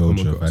 How do I come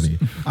Indulge your across?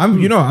 vanity.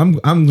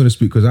 I'm going to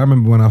speak because I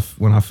remember when I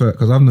first,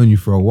 because I've known you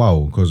for a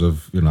while, because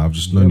of, you know, I've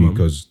just known you man.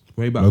 because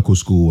Way back. local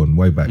school and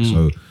way back.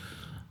 So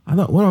I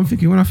thought, what I'm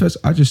thinking when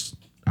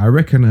I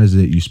recognized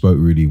that you spoke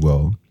really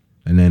well,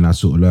 and then I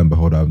sort of learned,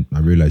 behold, I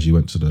realized you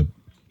went to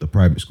the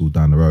private school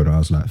down the road. And I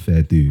was like,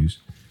 fair dues,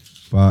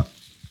 but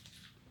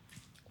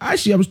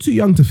actually I was too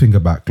young to think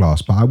about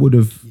class. But I would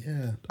have.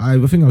 Yeah. I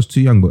think I was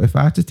too young, but if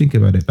I had to think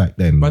about it back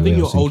then, But I the think way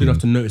you're was old thinking-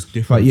 enough to notice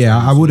difference. But yeah,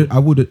 I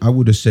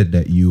would have said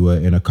that you were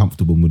in a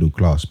comfortable middle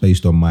class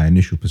based on my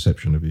initial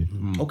perception of you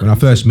Okay, when I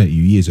first met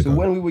you years ago. So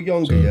when we were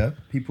younger,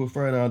 people were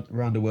throwing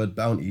around the word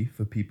bounty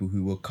for people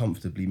who were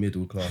comfortably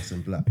middle class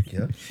and black.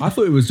 Yeah. I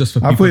thought it was just for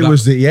people. I thought it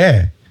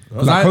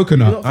was like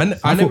coconut. I I never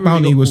thought really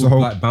bounty got was the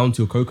called, whole. like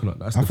bounty or coconut.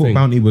 That's I the thought thing.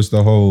 bounty was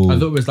the whole. I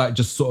thought it was like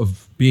just sort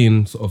of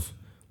being sort of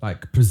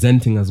like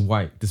presenting as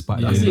white, despite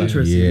That's being black.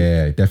 interesting.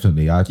 Yeah,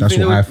 definitely. That's think what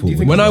there I was- do thought. you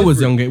think When I was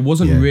different? younger, it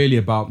wasn't Yeah. really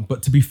about.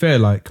 But to be fair,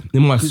 like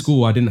in my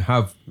school, I didn't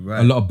have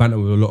Right. a lot of banter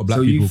with a lot of black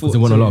So you people because thought- there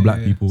weren't a lot of black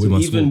yeah. people So in my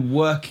even school.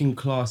 working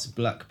class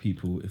black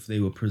people, if they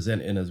were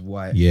presenting as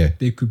white, Yeah,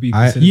 They could be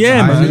I- considered.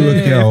 Yeah, man. knew a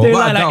If girl- they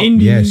Without like doubt.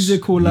 indie Yes,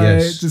 music or like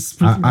yes.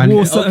 just I-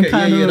 wore I- certain Okay,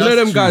 kind yeah, of. yeah, You know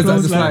them that's guys that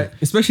true. just Like- like,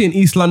 especially in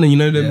East London, you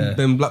know them Yeah.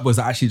 them black boys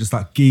that actually just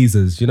like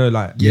geezers, you know,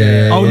 like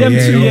yeah. Oh, them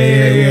yeah, too.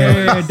 yeah,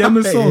 Yeah. Them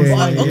and songs. Yeah,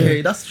 like, yeah,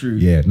 okay, that's true.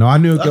 Yeah, no, I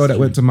knew a girl That's that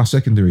went to true. my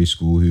secondary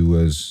school who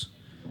was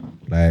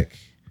like,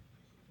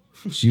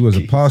 she was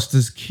a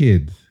pastor's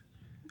kid,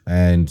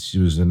 and she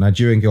was a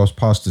Nigerian girl's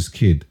pastor's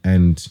kid,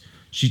 and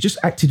she just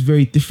acted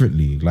very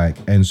differently. Like,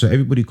 and so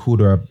everybody called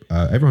her,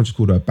 everyone just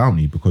called her a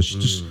bounty because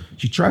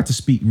she tried to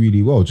speak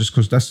really well, just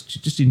because she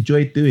just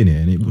enjoyed doing it,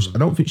 and it was. I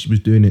don't think she was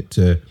doing it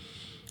to.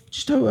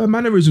 Just her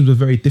mannerisms were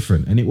very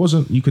different, and it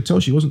wasn't. You could tell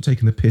she wasn't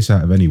taking the piss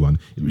out of anyone.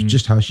 It was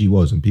just how she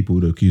was, and people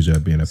would accuse her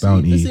of being a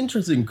bounty. It's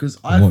interesting because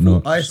and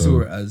whatnot, I so- saw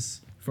it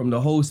as from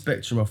the whole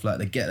spectrum of like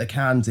the get the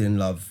cans in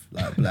love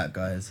like black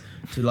guys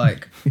to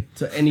like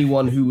to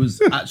anyone who was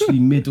actually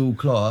middle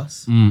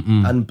class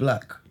and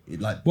black.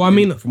 Like, Well, I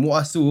mean- from what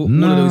I saw, all of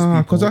those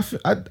Nah, people. because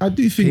I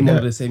do think came that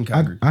under the same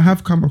category. I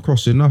have come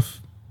across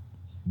enough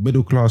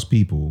middle class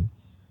people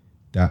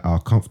that are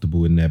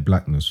comfortable in their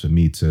blackness for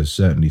me to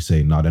certainly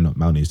say, no, they're not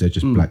bounties. They're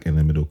just black in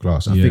the middle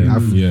class. I think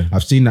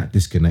I've seen that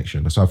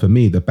disconnection. So for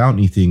me, the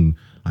bounty thing,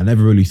 I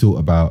never really thought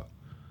about.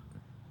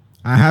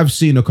 I have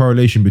seen a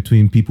correlation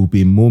between people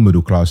being more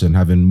middle class and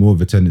having more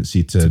of a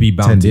tendency to be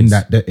tend in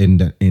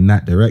bounties. in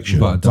that direction.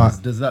 But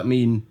does that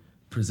mean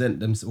present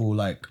them or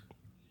like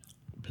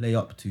play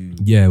up to?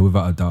 Yeah,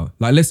 without a doubt.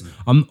 Like,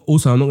 I'm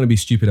not going to be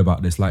stupid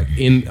about this. Like,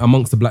 in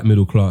amongst the black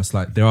middle class,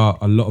 like there are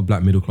a lot of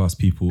black middle class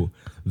people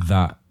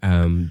that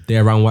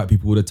they're around white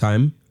people all the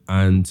time,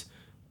 and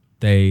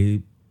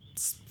they,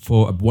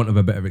 for want of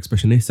a better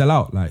expression, they sell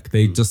out. Like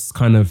they just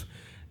kind of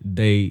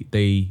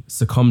they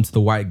succumb to the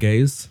white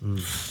gaze,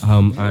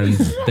 and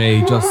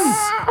they just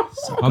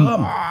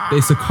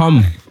they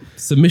succumb.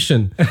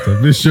 Submission.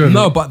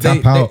 No, but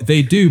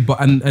they do.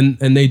 But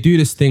and they do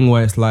this thing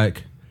where it's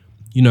like,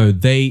 you know,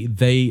 they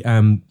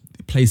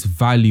place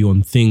value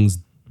on things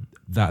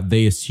that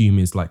they assume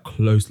is like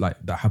close, like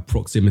that have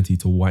proximity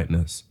to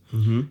whiteness.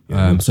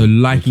 So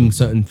liking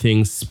certain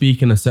things,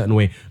 speaking a certain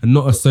way, and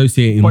not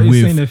associating But you're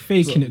with. saying they're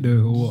faking it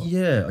though, or what?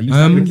 Yeah, are you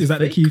saying Is that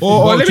the fake? key thing?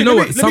 Well, let do you me- know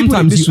let what? me- let me put it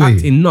Sometimes this you way.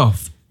 act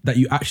enough that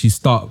you actually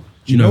start.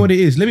 You know what it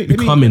is? Let me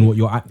becoming what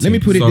you're acting. Let me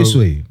put it So, this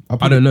way.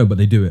 I don't know, but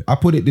they do it. I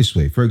put it this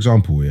way. For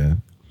example, yeah,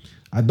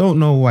 I don't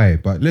know why,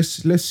 but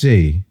let's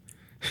say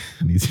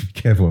I need to be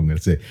careful what I'm gonna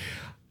say.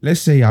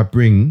 Let's say I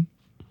bring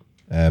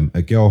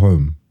a girl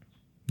home,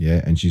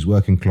 yeah, and she's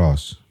working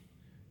class.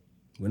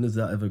 When is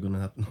that ever gonna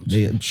happen?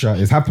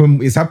 It's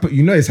happened. It's happened.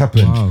 You know it's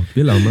happened. Wow,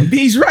 Bilal, man.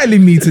 He's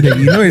rattling me today.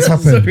 You know it's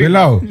happened.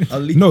 Bilal.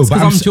 No, but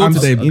I'm chill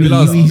today.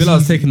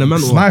 Bilal's taking the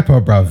mantle. Sniper,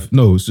 bruv.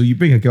 No, so you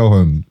bring a girl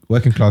home,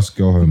 working class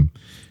girl home.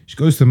 She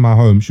goes to my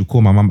home. She'll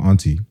call my mum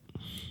auntie.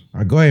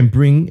 I go and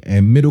bring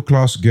a middle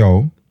class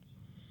girl,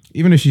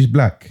 even if she's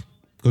black,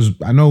 because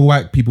I know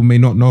white people may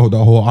not know the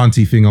whole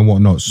auntie thing and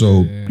whatnot.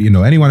 So you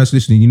know, anyone that's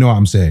listening, you know what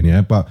I'm saying, yeah.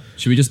 But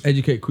should we just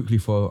educate quickly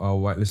for our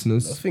white I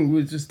listeners? think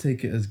we'll just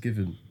take it as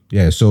given.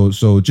 yeah, so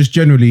just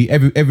generally,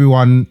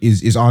 everyone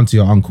is auntie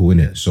or uncle,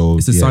 innit? So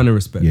It's a sign of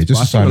respect. Yeah,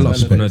 just But a sign I think of a lot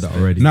of people know respect. that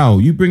already. Now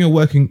you bring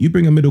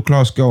a middle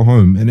class girl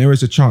home, and there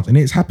is a chance, and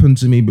it's happened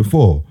to me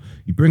before.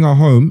 You bring her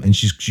home, and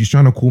she's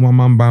trying to call my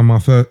mum by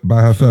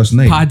her first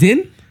name.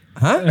 Pardon?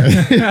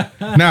 Huh?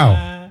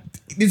 Now,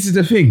 this is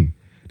the thing.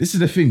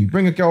 You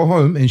bring a girl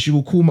home, and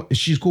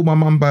she's called my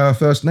mum by her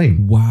first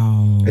name,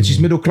 Wow. and she's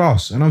middle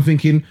class, and I'm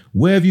thinking,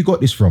 where have you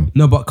got this from?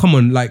 No, but come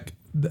on, like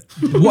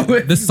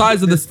the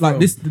size of the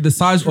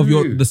size of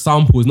the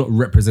sample is not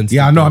representative.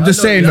 Yeah, I know. I'm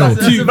just saying, no.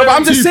 that's No, but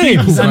I'm just saying.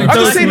 I'm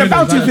just saying the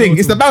bounty thing.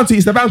 It's the bounty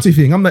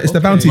thing. It's the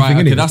bounty Right, thing,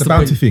 okay, innit? that's It's the the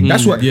bounty point. thing.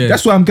 That's what. Yeah.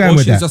 That's where I'm going Or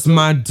with she's that. just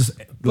mad. Just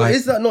But like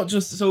is that not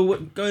just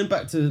going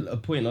back to a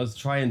point I was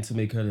trying to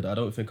make earlier that I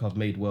don't think I've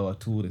made well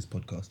at all this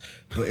podcast,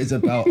 but it's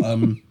about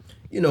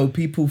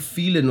people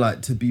feeling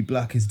like to be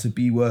black is to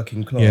be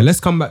working class. yeah. Let's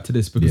come back to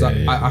this because I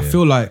Yeah.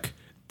 feel like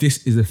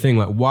this is the thing.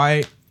 Like,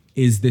 why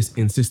is this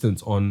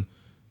insistence on,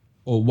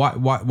 or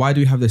why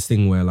do we have this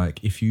thing where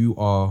like if you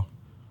are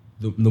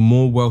the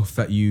more wealth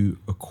that you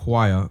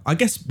acquire, I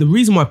guess the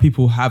reason why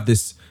people have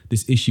this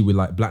issue with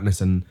like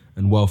blackness and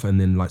wealth and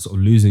then like sort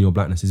of losing your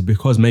blackness is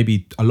because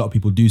maybe a lot of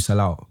people do sell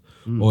out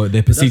or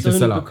they're But perceived that's to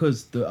sell only out.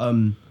 because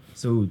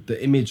the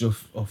image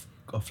of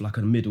like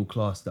a middle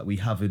class that we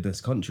have in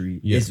this country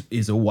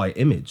is a white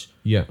image.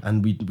 Yeah.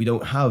 And we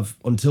don't have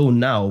until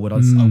now. What I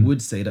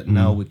would say that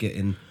now we're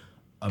getting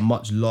a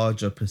much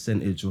larger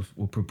percentage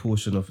or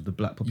proportion of the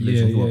black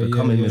population who are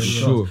becoming middle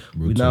class. Sure.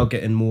 We're now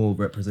getting more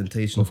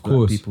representation of black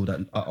course. people that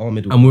are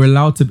middle And class. we're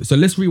allowed to. So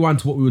let's rewind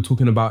to what we were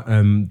talking about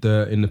in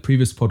the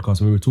previous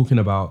podcast. When we were talking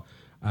about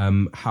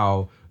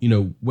how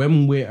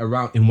when we're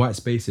around in white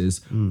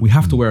spaces, we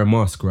have to wear a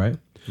mask, right?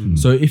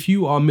 So if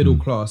you are middle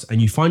class and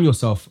you find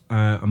yourself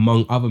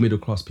among other middle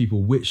class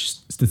people, which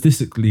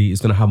statistically is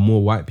going to have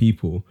more white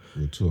people,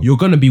 you're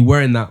going to be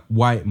wearing that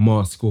white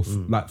mask or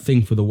like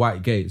thing for the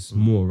white gaze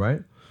more,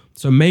 right?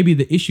 So maybe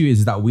the issue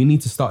is that we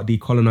need to start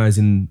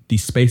decolonizing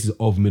these spaces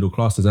of middle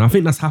classes. And I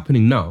think that's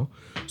happening now.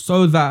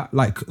 So that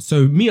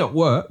so me at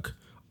work,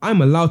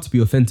 I'm allowed to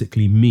be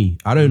authentically me.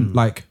 I don't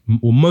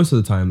or most of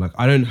the time,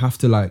 I don't have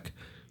to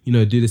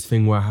do this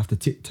thing where I have to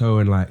tiptoe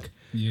and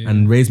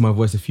and raise my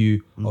voice a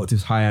few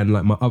octaves higher. And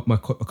a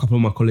couple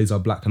of my colleagues are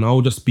black and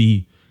I'll just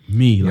be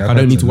me. I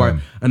don't need to worry.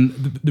 And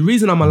the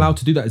reason I'm allowed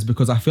to do that is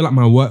because I feel like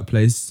my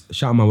workplace,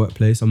 shout out my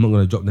workplace, I'm not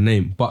going to drop the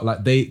name,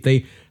 but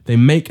they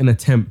make an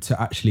attempt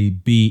to actually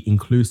be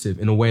inclusive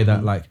in a way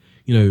that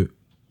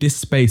this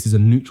space is a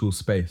neutral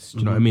space. Do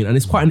you know what I mean? And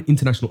it's quite an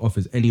international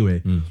office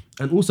anyway.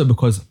 And also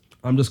because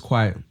I'm just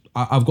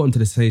I've gotten to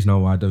the stage now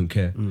where I don't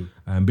care.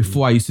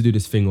 Before I used to do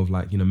this thing of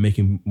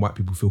making white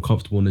people feel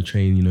comfortable on the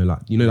train,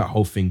 that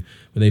whole thing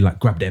where they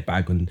grab their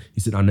bag and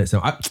you sit down next to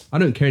them. I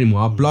don't care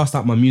anymore. I'll blast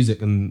out my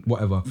music and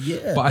whatever.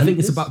 Yeah, but I think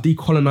it's about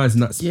decolonizing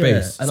that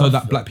space so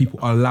that black people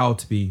are allowed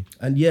to be.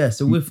 And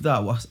so with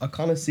that, I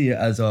kind of see it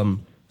as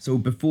so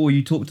before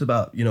you talked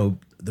about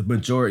the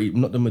majority,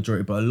 not the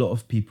majority, but a lot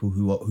of people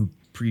who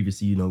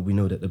previously we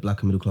know that the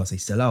black and middle class, they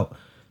sell out,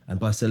 and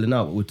by selling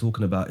out, what we're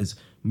talking about is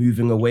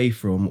moving away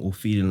from or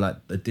feeling like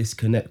a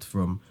disconnect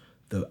from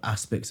the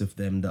aspects of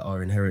them that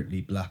are inherently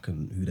black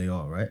and who they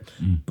are, right?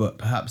 But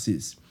perhaps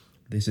it's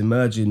this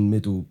emerging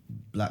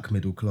black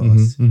middle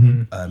class,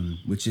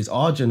 which is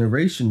our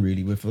generation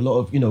really, with a lot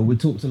of, we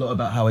talked a lot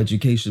about how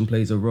education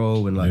plays a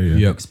role and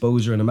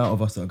exposure and amount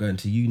of us that are going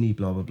to uni,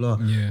 blah, blah, blah.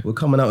 Yeah. We're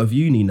coming out of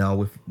uni now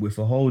with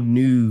a whole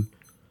new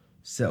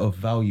set of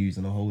values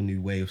and a whole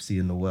new way of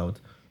seeing the world.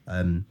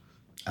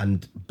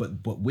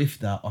 But with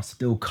that are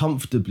still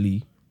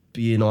comfortably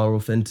being our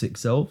authentic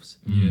selves.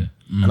 Yeah.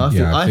 And I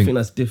think think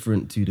that's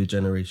different to the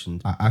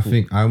generations. I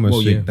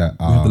almost think that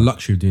we have the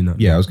luxury of doing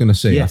that. I was gonna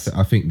say Yes.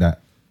 I think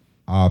that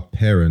our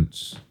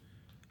parents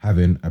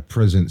having a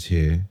presence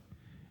here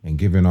and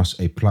giving us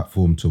a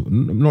platform to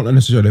not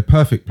necessarily a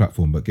perfect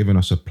platform, but giving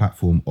us a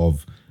platform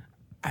of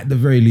at the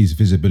very least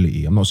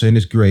visibility. I'm not saying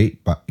it's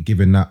great, but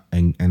giving that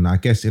and I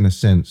guess in a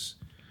sense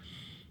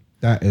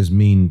that has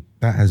meant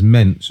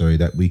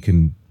that we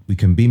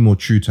can be more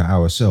true to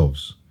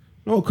ourselves.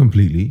 Not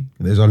completely.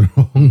 There's a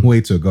long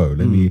way to go.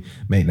 Let me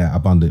make that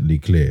abundantly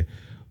clear.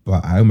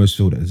 But I almost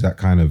feel that there's that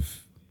kind of,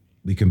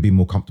 we can be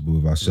more comfortable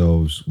with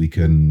ourselves. We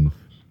can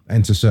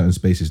enter certain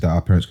spaces that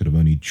our parents could have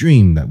only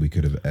dreamed that we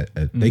could have,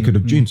 they could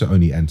have dreamed to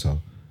only enter.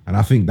 And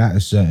I think that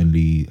has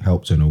certainly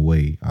helped in a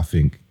way, I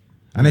think.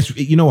 And it's,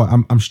 you know what,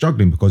 I'm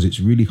struggling because it's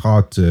really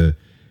hard to.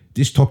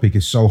 This topic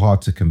is so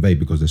hard to convey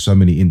because there's so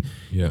many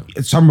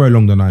somewhere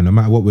along the line, no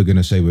matter what we're going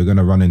to say, we're going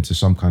to run into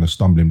some kind of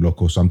stumbling block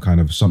or some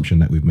kind of assumption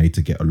that we've made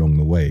to get along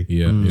the way.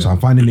 So I'm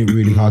finding it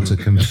really hard to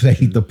convey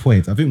the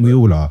point. I think we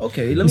all are.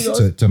 Okay, let me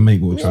ask, to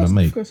make what we're trying to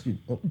make.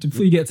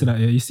 Before you get to that,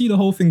 you see the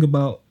whole thing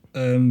about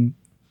the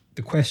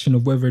question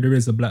of whether there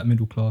is a black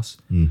middle class.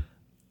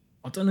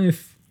 I don't know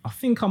if, I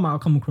think I might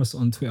have come across it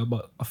on Twitter,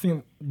 but I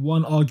think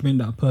one argument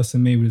that a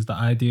person made was the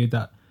idea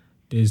that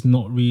there's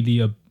not really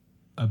a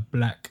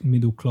black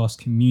middle class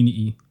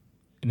community,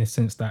 in a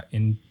sense that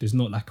there's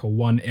not like a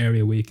one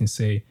area where you can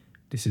say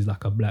this is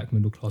like a black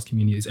middle class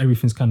community.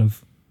 Everything's kind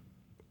of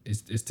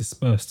it's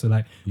dispersed. So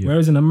like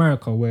whereas in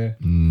America where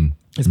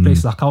there's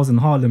places like I was in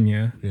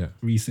Harlem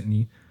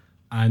recently,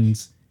 and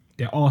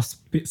there are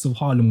bits of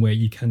Harlem where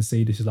you can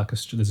say this is like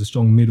there's a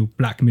strong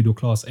black middle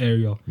class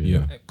area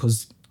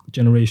because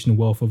generational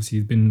wealth obviously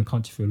has been in the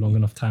country for a long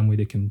enough time where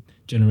they can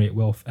generate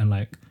wealth and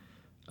like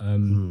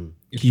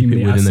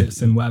accumulate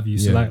assets and what have you.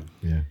 So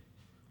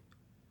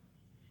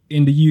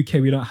in the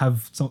UK we don't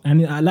have some,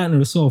 and in Atlanta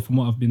as well from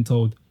what I've been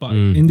told, but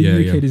in the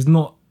UK there's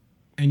not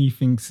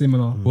anything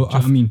similar. Well, do you know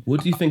what I mean?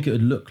 What do you think it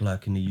would look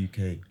like in the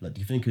UK? Like, do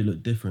you think it would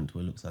look different to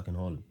what it looks like in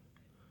Harlem?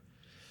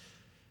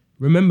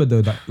 Remember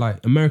though that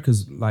like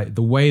America's like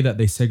the way that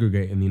they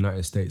segregate in the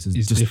United States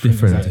is just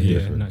different exactly,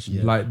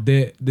 here. Like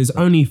there's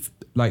only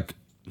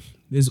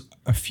there's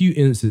a few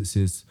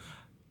instances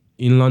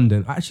in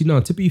London. Actually, no,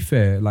 to be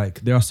fair,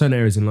 like there are certain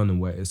areas in London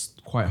where it's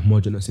quite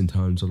homogenous in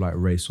terms of like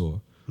race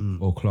or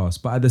class.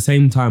 But at the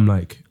same time,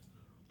 like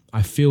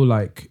I feel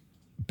like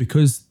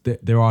because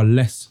there are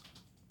less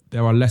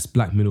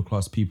black middle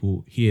class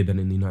people here than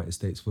in the United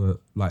States for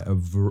like a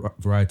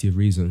variety of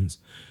reasons,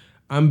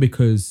 and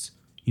because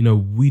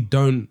we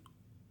don't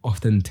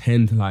often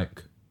tend to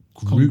like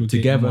group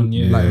together,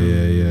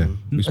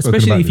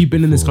 especially if you've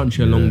been in this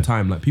country a long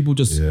time. Like people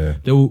just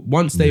they'll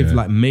once they've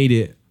like made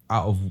it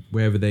out of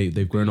wherever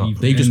they've grown up,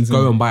 they just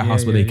go and buy a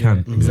house where they can.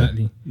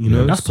 Exactly.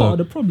 That's part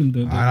of the problem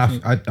though.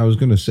 I was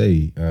gonna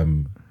say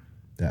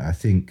that I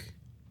think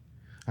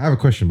I have a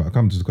question, but I'll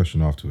come to the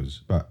question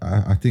afterwards. But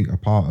I think a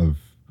part of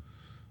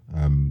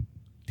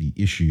the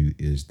issue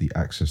is the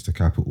access to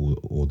capital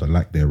or the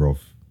lack thereof,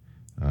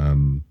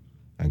 and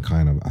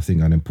kind of I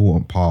think an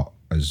important part,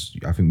 as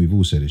I think we've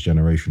all said, is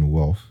generational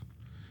wealth,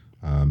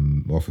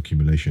 wealth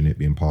accumulation, it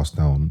being passed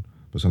down.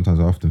 But sometimes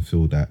I often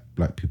feel that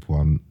black people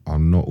are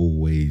not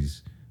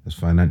always as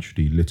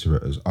financially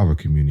literate as other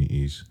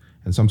communities,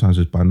 and sometimes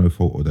it's by no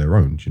fault of their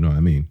own. Do you know what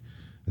I mean?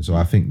 And so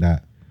I think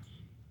that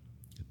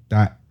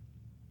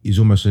is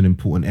almost an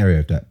important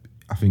area that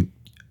I think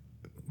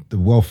the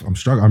wealth.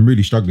 I'm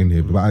really struggling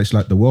here, but it's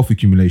like the wealth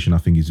accumulation I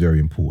think is very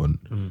important,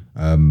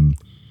 and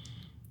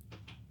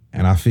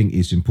I think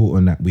it's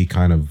important that we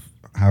kind of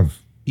have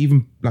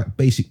even like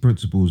basic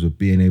principles of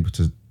being able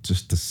to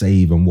just to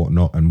save and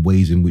whatnot, and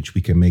ways in which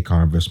we can make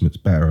our investments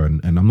better.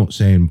 And I'm not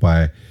saying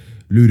by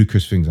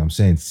ludicrous things, I'm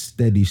saying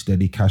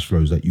steady cash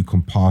flows that you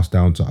can pass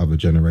down to other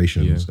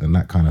generations and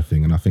that kind of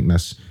thing. And I think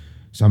that's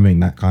something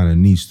that kind of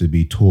needs to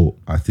be taught,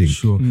 I think.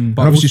 Sure.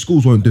 But obviously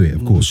schools won't do it,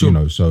 of course,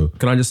 so.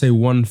 Can I just say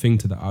one thing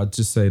to that? I'll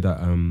just say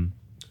that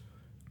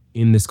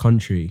in this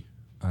country,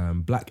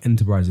 black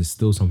enterprise is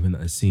still something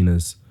that is seen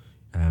as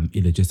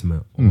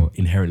illegitimate or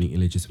inherently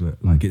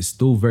illegitimate. Like it's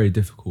still very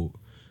difficult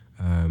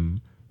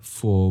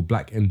for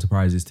black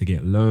enterprises to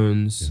get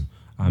loans.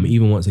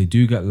 Even once they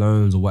do get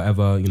loans or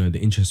whatever, the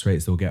interest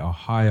rates they'll get are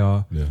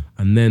higher.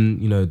 And then,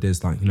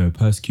 there's like,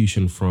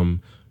 persecution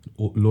from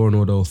law and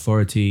order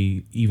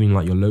authority, even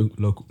like your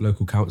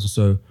local council.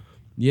 So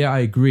yeah, I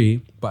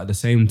agree. But at the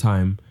same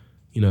time,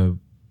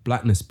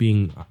 blackness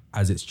being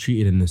as it's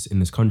treated in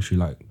this country,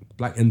 like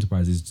black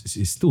enterprise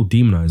is still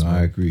demonized. No,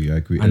 I agree.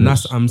 And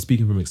that's, I'm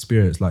speaking from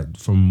experience, like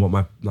from what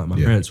my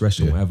parents'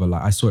 restaurant, whatever,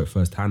 like I saw it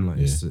firsthand.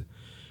 Like, so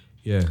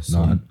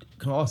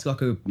can I ask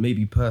like a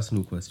maybe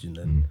personal question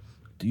then?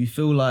 Do you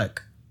feel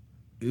like,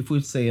 if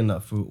we're saying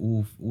that for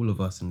all of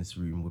us in this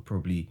room, we're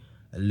probably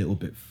a little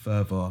bit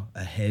further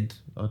ahead,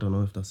 I don't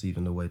know if that's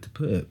even the way to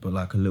put it, but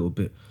like a little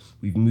bit,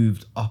 we've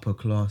moved upper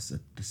class,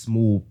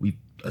 smidge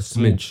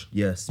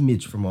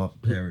from our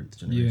parents'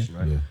 generation,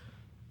 right?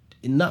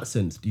 In that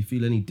sense, do you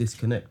feel any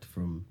disconnect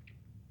from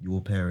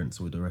your parents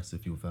or the rest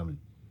of your family?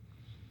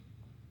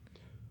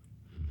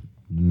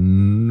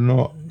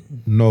 No,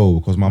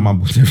 because my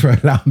mum would never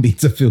allow me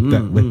to feel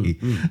that way.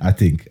 I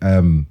think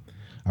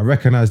I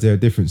recognise there are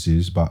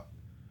differences, but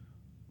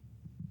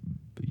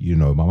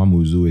my mum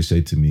was always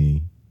say to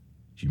me,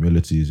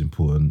 humility is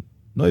important.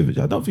 I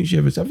think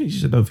she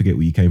said don't forget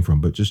where you came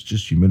from, but just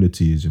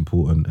humility is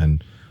important.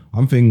 And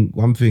one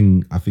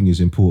thing I think is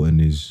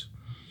important is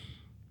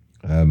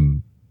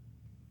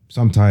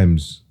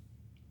sometimes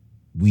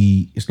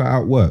it's like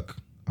at work.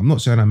 I'm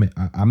not saying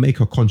I make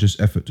a conscious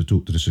effort to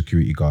talk to the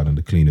security guard and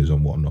the cleaners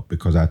and whatnot,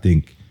 because I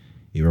think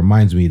it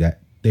reminds me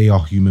that they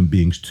are human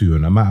beings too.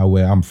 And no matter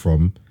where I'm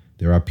from,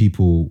 there are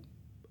people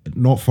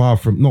not far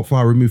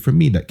removed from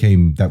me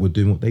that were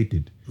doing what they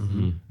did.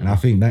 And I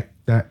think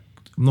that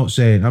I'm not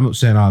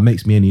saying it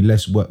makes me any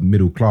less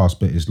middle class,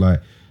 but it's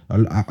like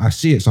I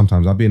see it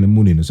sometimes. I'll be in the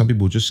morning and some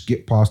people just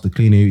skip past the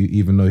cleaner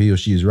even though he or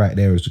she is right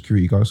there as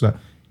security guard. It's like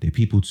they're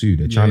people too.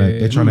 They're trying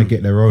to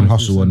get their own 100%.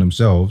 hustle on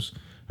themselves,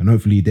 and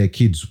hopefully their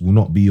kids will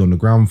not be on the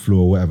ground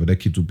floor or whatever. Their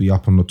kids will be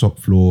up on the top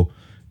floor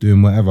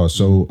doing whatever.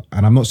 So,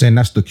 and I'm not saying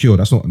that's the cure.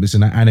 It's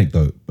an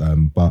anecdote.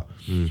 But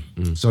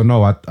so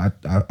no,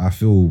 I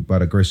feel by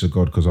the grace of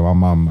God, because of our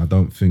mum, I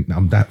don't think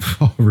I'm that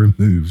far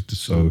removed.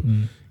 So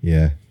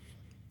yeah.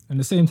 And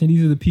the same thing,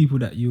 these are the people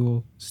that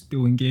you're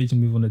still engaging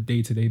with on a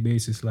day-to-day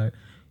basis. Like,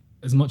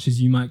 as much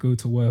as you might go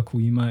to work or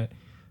you might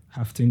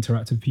have to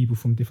interact with people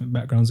from different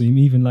backgrounds, or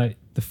even like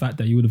the fact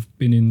that you would have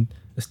been in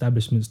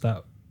establishments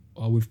that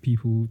are with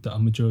people that are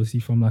majority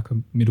from like a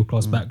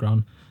middle-class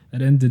background. At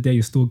the end of the day,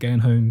 you're still getting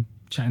home,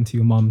 chatting to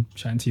your mum,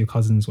 chatting to your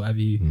cousins, whatever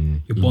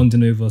you're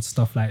bonding over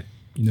stuff like,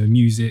 you know,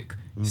 music.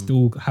 You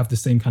still have the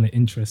same kind of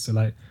interest. So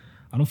like,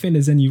 I don't think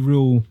there's any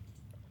real,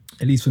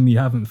 at least for me,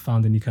 I haven't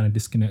found any kind of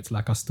disconnect.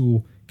 Like, I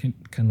still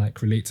can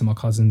like relate to my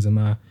cousins and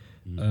my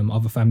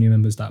other family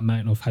members that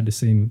might not have had the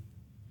same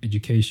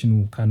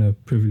educational kind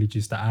of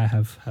privileges that I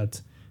have had,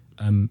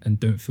 and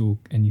don't feel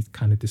any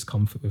kind of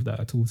discomfort with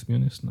that at all, to be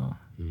honest. No.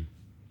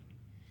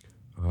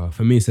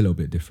 For me, it's a little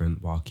bit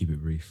different, but I'll keep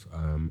it brief.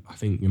 I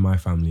think in my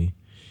family,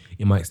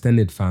 in my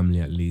extended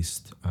family at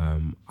least,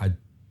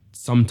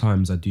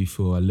 sometimes I do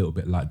feel a little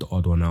bit like the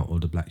odd one out or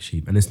the black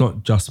sheep. And it's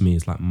not just me,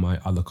 it's like my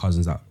other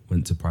cousins that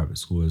went to private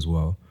school as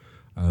well.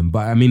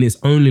 But I mean, it's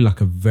only like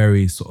a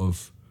very sort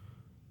of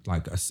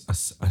like a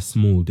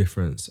small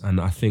difference. And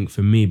I think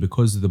for me,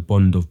 because of the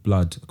bond of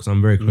blood, because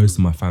I'm very close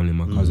to my family,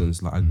 my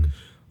cousins, like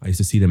I used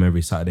to see them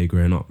every Saturday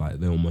growing up, like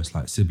they're almost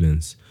like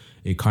siblings.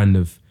 It kind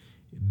of,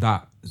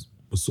 that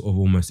was sort of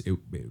almost, it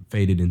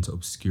faded into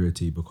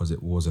obscurity because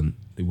it wasn't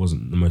the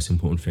most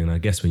important thing. And I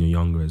guess when you're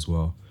younger as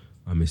well,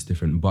 it's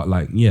different. But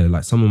like, yeah,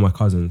 like some of my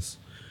cousins,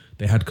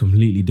 they had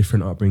completely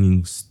different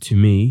upbringings to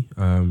me.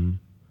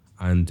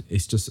 And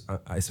it's just,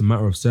 it's a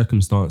matter of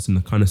circumstance and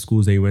the kind of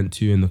schools they went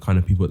to and the kind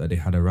of people that they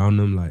had around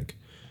them. Like,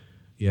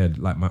 yeah,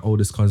 like my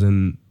oldest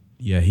cousin,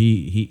 yeah,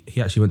 he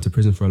actually went to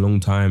prison for a long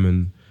time.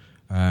 And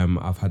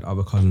I've had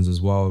other cousins as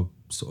well,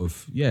 sort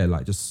of, yeah,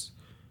 like just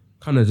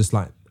kind of just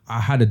like, I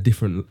had a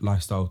different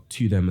lifestyle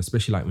to them,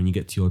 especially like when you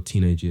get to your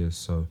teenage years.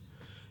 So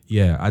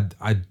yeah,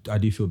 I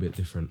do feel a bit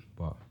different,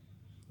 but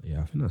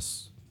yeah, I think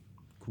that's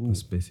cool.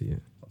 That's basically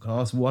it. Can I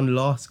ask one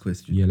last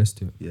question? Yeah, let's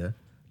do it. Yeah.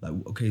 Like,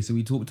 okay, so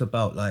we talked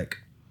about like,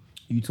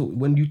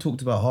 when you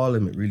talked about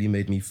Harlem, it really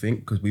made me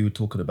think, because we were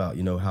talking about,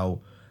 you know, how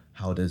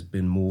there's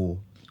been more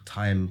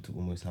time to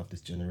almost have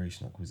this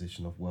generation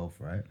acquisition of wealth,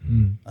 right?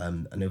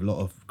 And there are a lot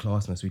of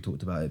classmates, we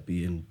talked about it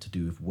being to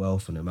do with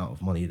wealth and the amount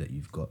of money that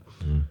you've got.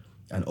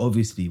 And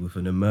obviously with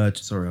an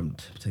I'm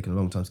taking a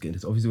long time to get into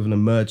this, obviously with an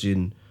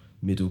emerging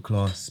middle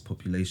class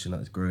population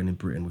that's growing in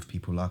Britain with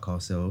people like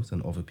ourselves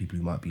and other people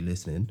who might be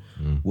listening,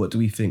 what do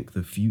we think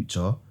the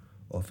future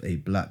of a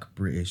black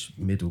British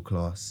middle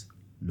class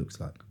looks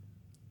like?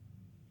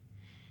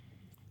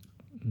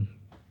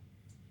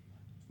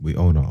 We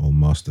own our own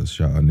masters.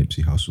 Shout out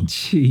Nipsey Hussle.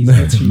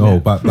 Jeez, No,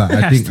 but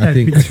I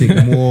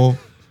think more.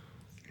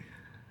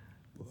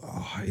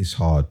 It's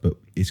hard, but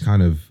it's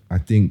kind of, I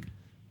think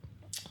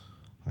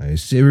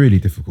it's a really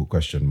difficult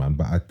question, man.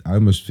 But I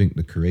almost think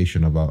the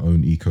creation of our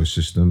own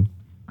ecosystem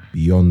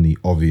beyond the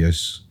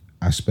obvious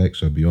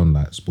aspects, so beyond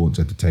like sports,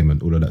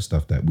 entertainment, all of that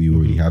stuff that we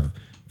already have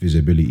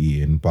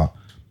visibility in, but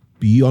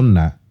beyond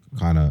that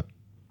kind of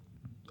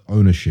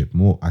ownership,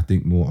 I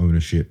think more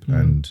ownership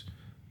and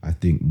I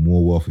think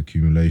more wealth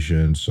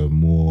accumulation. So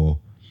more,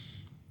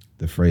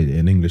 the phrase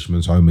in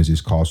Englishman's home is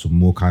his castle,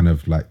 more kind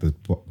of like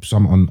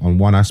on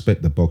one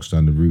aspect, the box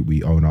standard route,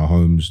 we own our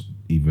homes,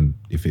 even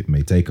if it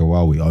may take a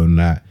while, we own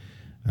that.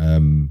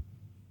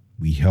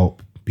 We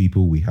help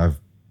people, we have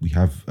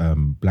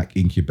black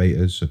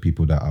incubators, so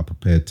people that are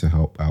prepared to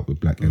help out with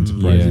black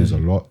enterprises a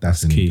lot.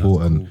 That's an key.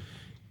 important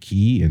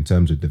key in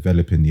terms of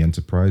developing the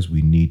enterprise.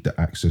 We need the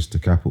access to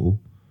capital,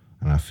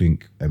 and I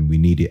think, and we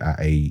need it at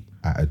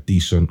a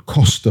decent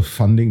cost of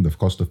funding. The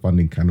cost of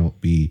funding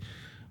cannot be,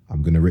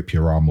 I'm going to rip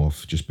your arm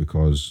off just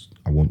because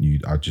I want you.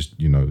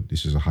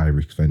 This is a high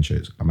risk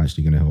venture. I'm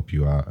actually going to help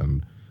you out,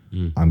 and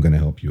I'm going to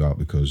help you out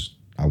because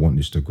I want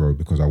this to grow,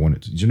 because I want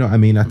it to. Do you know what I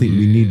mean? I think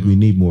we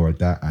need more of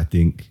that. I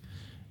think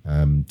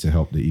to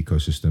help the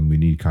ecosystem, we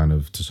need kind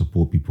of to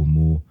support people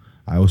more.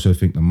 I also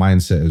think the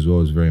mindset as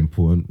well is very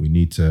important. We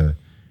need to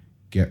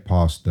get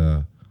past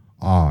the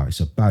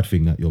it's a bad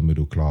thing that you're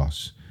middle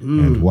class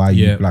and why are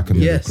you black and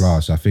middle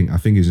class. I think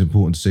it's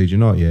important to say,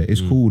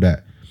 it's cool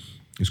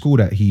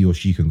that he or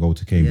she can go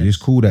to Cambridge. It's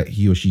cool that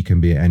he or she can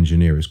be an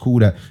engineer. It's cool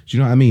that, do you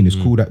know what I mean? It's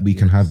cool that we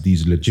can have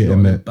these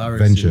legitimate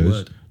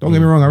ventures. Don't get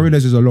me wrong, I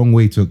realize there's a long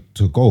way to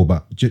go,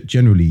 but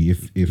generally,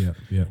 if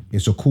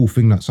it's a cool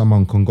thing that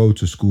someone can go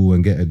to school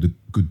and get a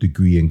good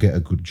degree and get a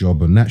good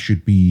job, and that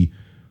should be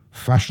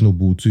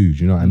fashionable too. Do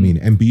you know what I mean?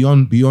 And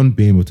beyond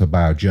being able to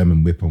buy a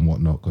German whip and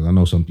whatnot, because I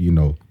know some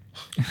people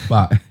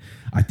but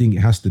I think it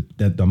has to,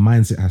 the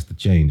mindset has to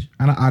change.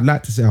 And I'd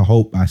like to say I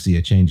hope I see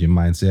a change in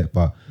mindset,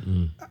 but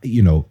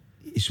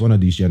it's one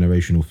of these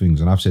generational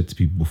things. And I've said to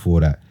people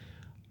before that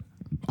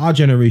our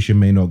generation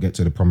may not get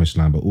to the promised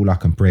land, but all I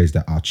can pray is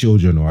that our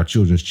children or our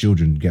children's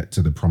children get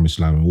to the promised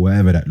land, or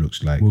whatever that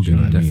looks like. We'll Do you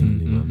know get what I it, mean?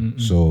 definitely, man.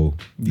 So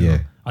yeah.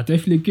 I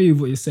definitely agree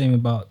with what you're saying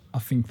about. I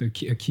think a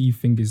key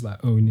thing is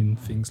like owning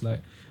things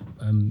like.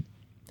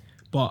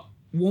 But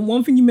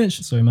one thing you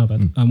mentioned. Sorry, my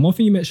bad. One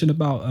thing you mentioned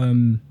about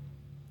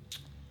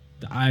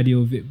the idea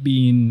of it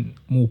being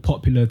more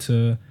popular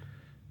to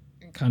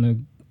kind of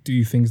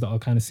do things that are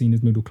kind of seen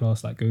as middle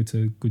class, like go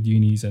to good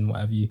unis and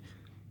whatever you.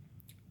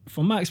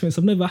 From my experience,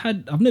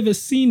 I've never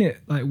seen it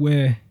like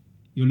where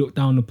you're looked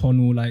down upon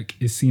or like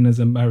is seen as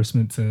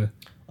embarrassment to.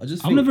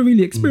 I've never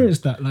really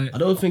experienced that. Like, I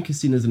don't think it's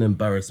seen as an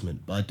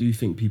embarrassment, but I do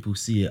think people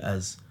see it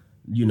as,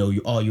 you know,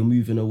 you're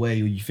moving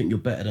away, or you think you're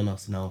better than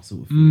us now,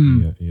 sort of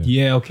thing.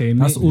 Yeah, okay.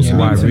 That's maybe- also yeah,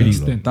 why I maybe to an really.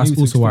 extent, That's maybe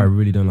to also an why I extent.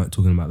 really don't like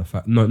talking about the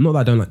fact. No, not that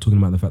I don't like talking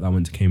about the fact that I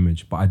went to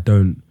Cambridge, but I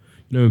don't.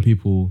 You know, when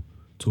people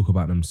talk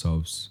about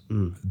themselves,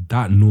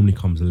 that normally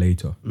comes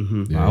later.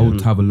 Like, I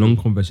would have a long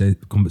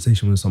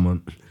conversation with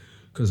someone,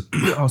 because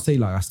I'll say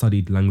like I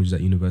studied languages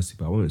at university,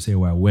 but I won't say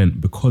where I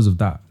went because of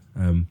that.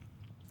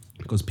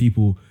 Because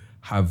people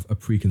have a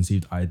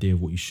preconceived idea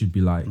of what you should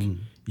be like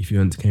if you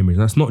went to Cambridge.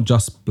 And that's not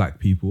just black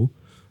people.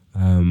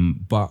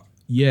 But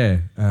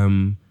yeah,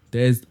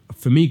 there's,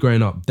 for me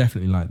growing up,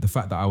 definitely like the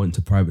fact that I went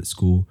to private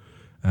school,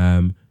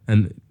 and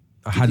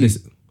I had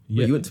this.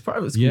 Yeah, you went to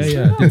private school.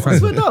 Yeah. I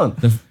swear down.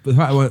 The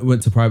fact I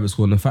went to private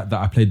school and the fact that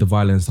I played the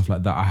violin and stuff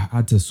like that, I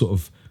had to sort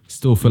of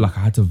still feel like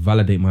I had to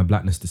validate my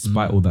blackness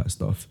despite all that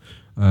stuff.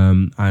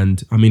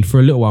 And I mean, for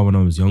a little while when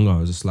I was younger, I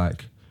was just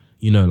like,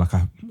 you know, like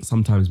I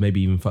sometimes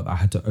maybe even felt that I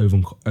had to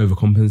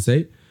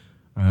overcompensate.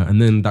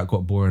 And then that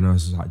got boring. I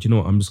was just like, do you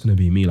know what? I'm just going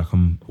to be me. Like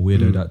I'm a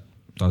weirdo that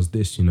does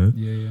this, you know?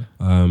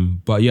 Yeah.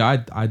 But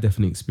yeah, I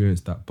definitely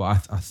experienced that.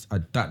 But I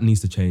that needs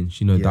to change,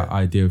 you know, that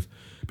idea of,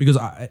 because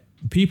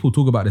people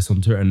talk about this on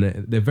Twitter and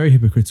they're very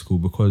hypocritical,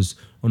 because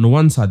on the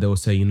one side they will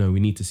say, you know, we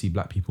need to see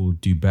black people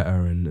do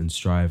better and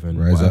strive and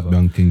Rise whatever. up,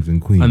 young kings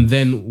and queens. And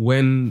then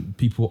when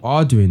people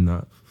are doing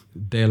that,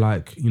 they're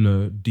like, you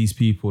know, these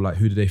people, like,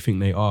 who do they think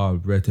they are?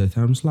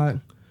 I'm just like,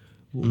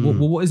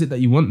 what is it that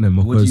you want them?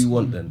 What do you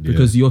want then?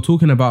 Because you're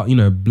talking about, you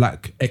know,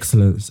 black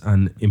excellence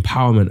and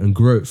empowerment and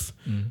growth.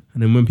 And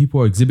then when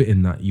people are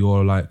exhibiting that,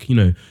 you're like, you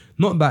know,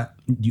 not that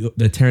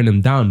they're tearing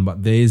them down,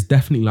 but there is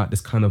definitely like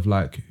this kind of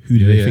like, who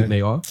do they think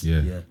they are?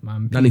 Yeah.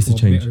 Man, That needs to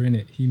people are change. bitter,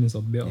 innit? Humans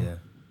are bitter. Yeah.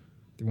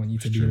 They want you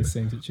to be in the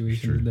same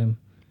situation with them.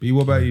 B,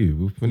 what about you?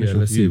 We'll finish Yeah, with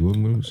let's you. see.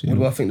 We'll see. What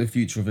do I think the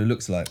future of it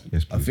looks like?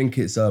 Yes, I please. think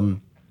it's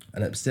an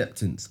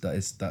acceptance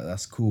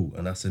that's cool,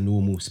 and that's a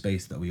normal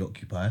space that we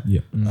occupy.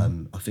 Yeah.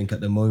 I think at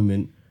the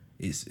moment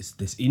it's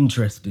this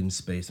interesting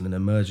space and an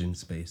emerging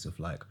space of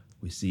like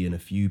we're seeing a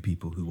few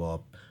people who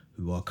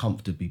are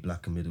comfortably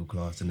black and middle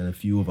class, and then a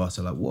few of us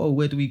are like, whoa,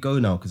 where do we go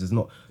now? Because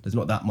there's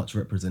not that much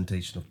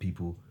representation of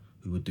people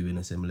who are doing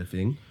a similar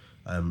thing.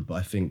 But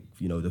I think,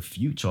 you know, the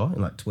future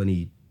in like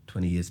 20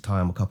 years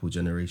time, a couple of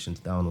generations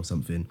down or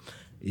something,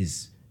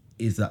 is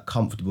that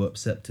comfortable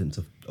acceptance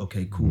of,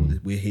 okay, cool,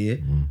 we're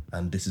here,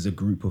 and this is a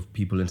group of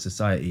people in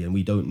society, and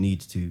we don't need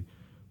to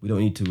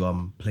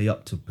play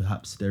up to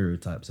perhaps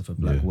stereotypes of a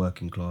black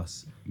working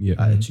class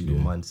attitude or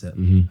mindset,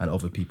 and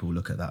other people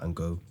look at that and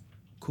go,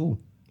 cool.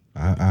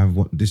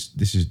 This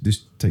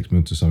takes me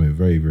on to something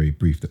very, very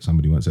brief that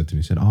somebody once said to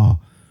me. He said,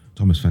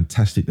 Thomas,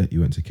 fantastic that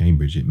you went to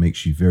Cambridge. It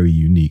makes you very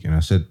unique. And I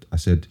said,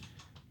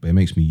 but it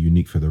makes me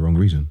unique for the wrong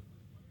reason.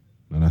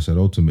 And I said,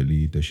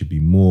 ultimately, there should be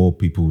more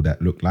people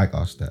that look like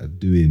us that are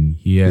doing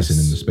this and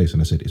in the space.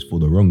 And I said, it's for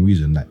the wrong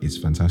reason that it's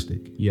fantastic.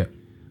 Yeah.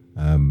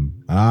 And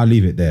I'll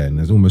leave it there. And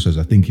there's almost as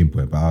a thinking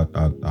point, but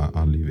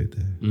I'll leave it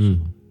there.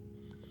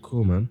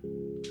 Cool, man.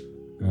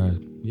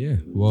 Yeah.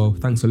 Well,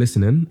 thanks for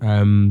listening.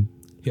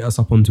 Hit us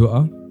up on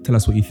Twitter. Tell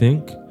us what you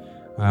think.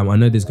 I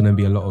know there's going to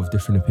be a lot of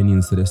different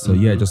opinions to this. So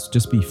yeah,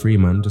 just be free,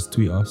 man. Just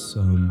tweet us.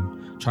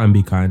 Try and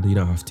be kind. You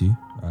don't have to.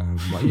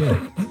 But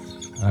yeah,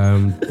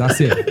 that's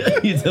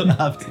it. You don't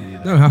have to. You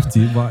don't have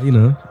to, but you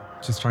know,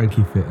 just try and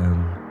keep it.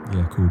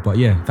 Yeah, cool. But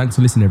yeah, thanks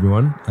for listening,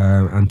 everyone.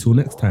 Until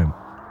next time.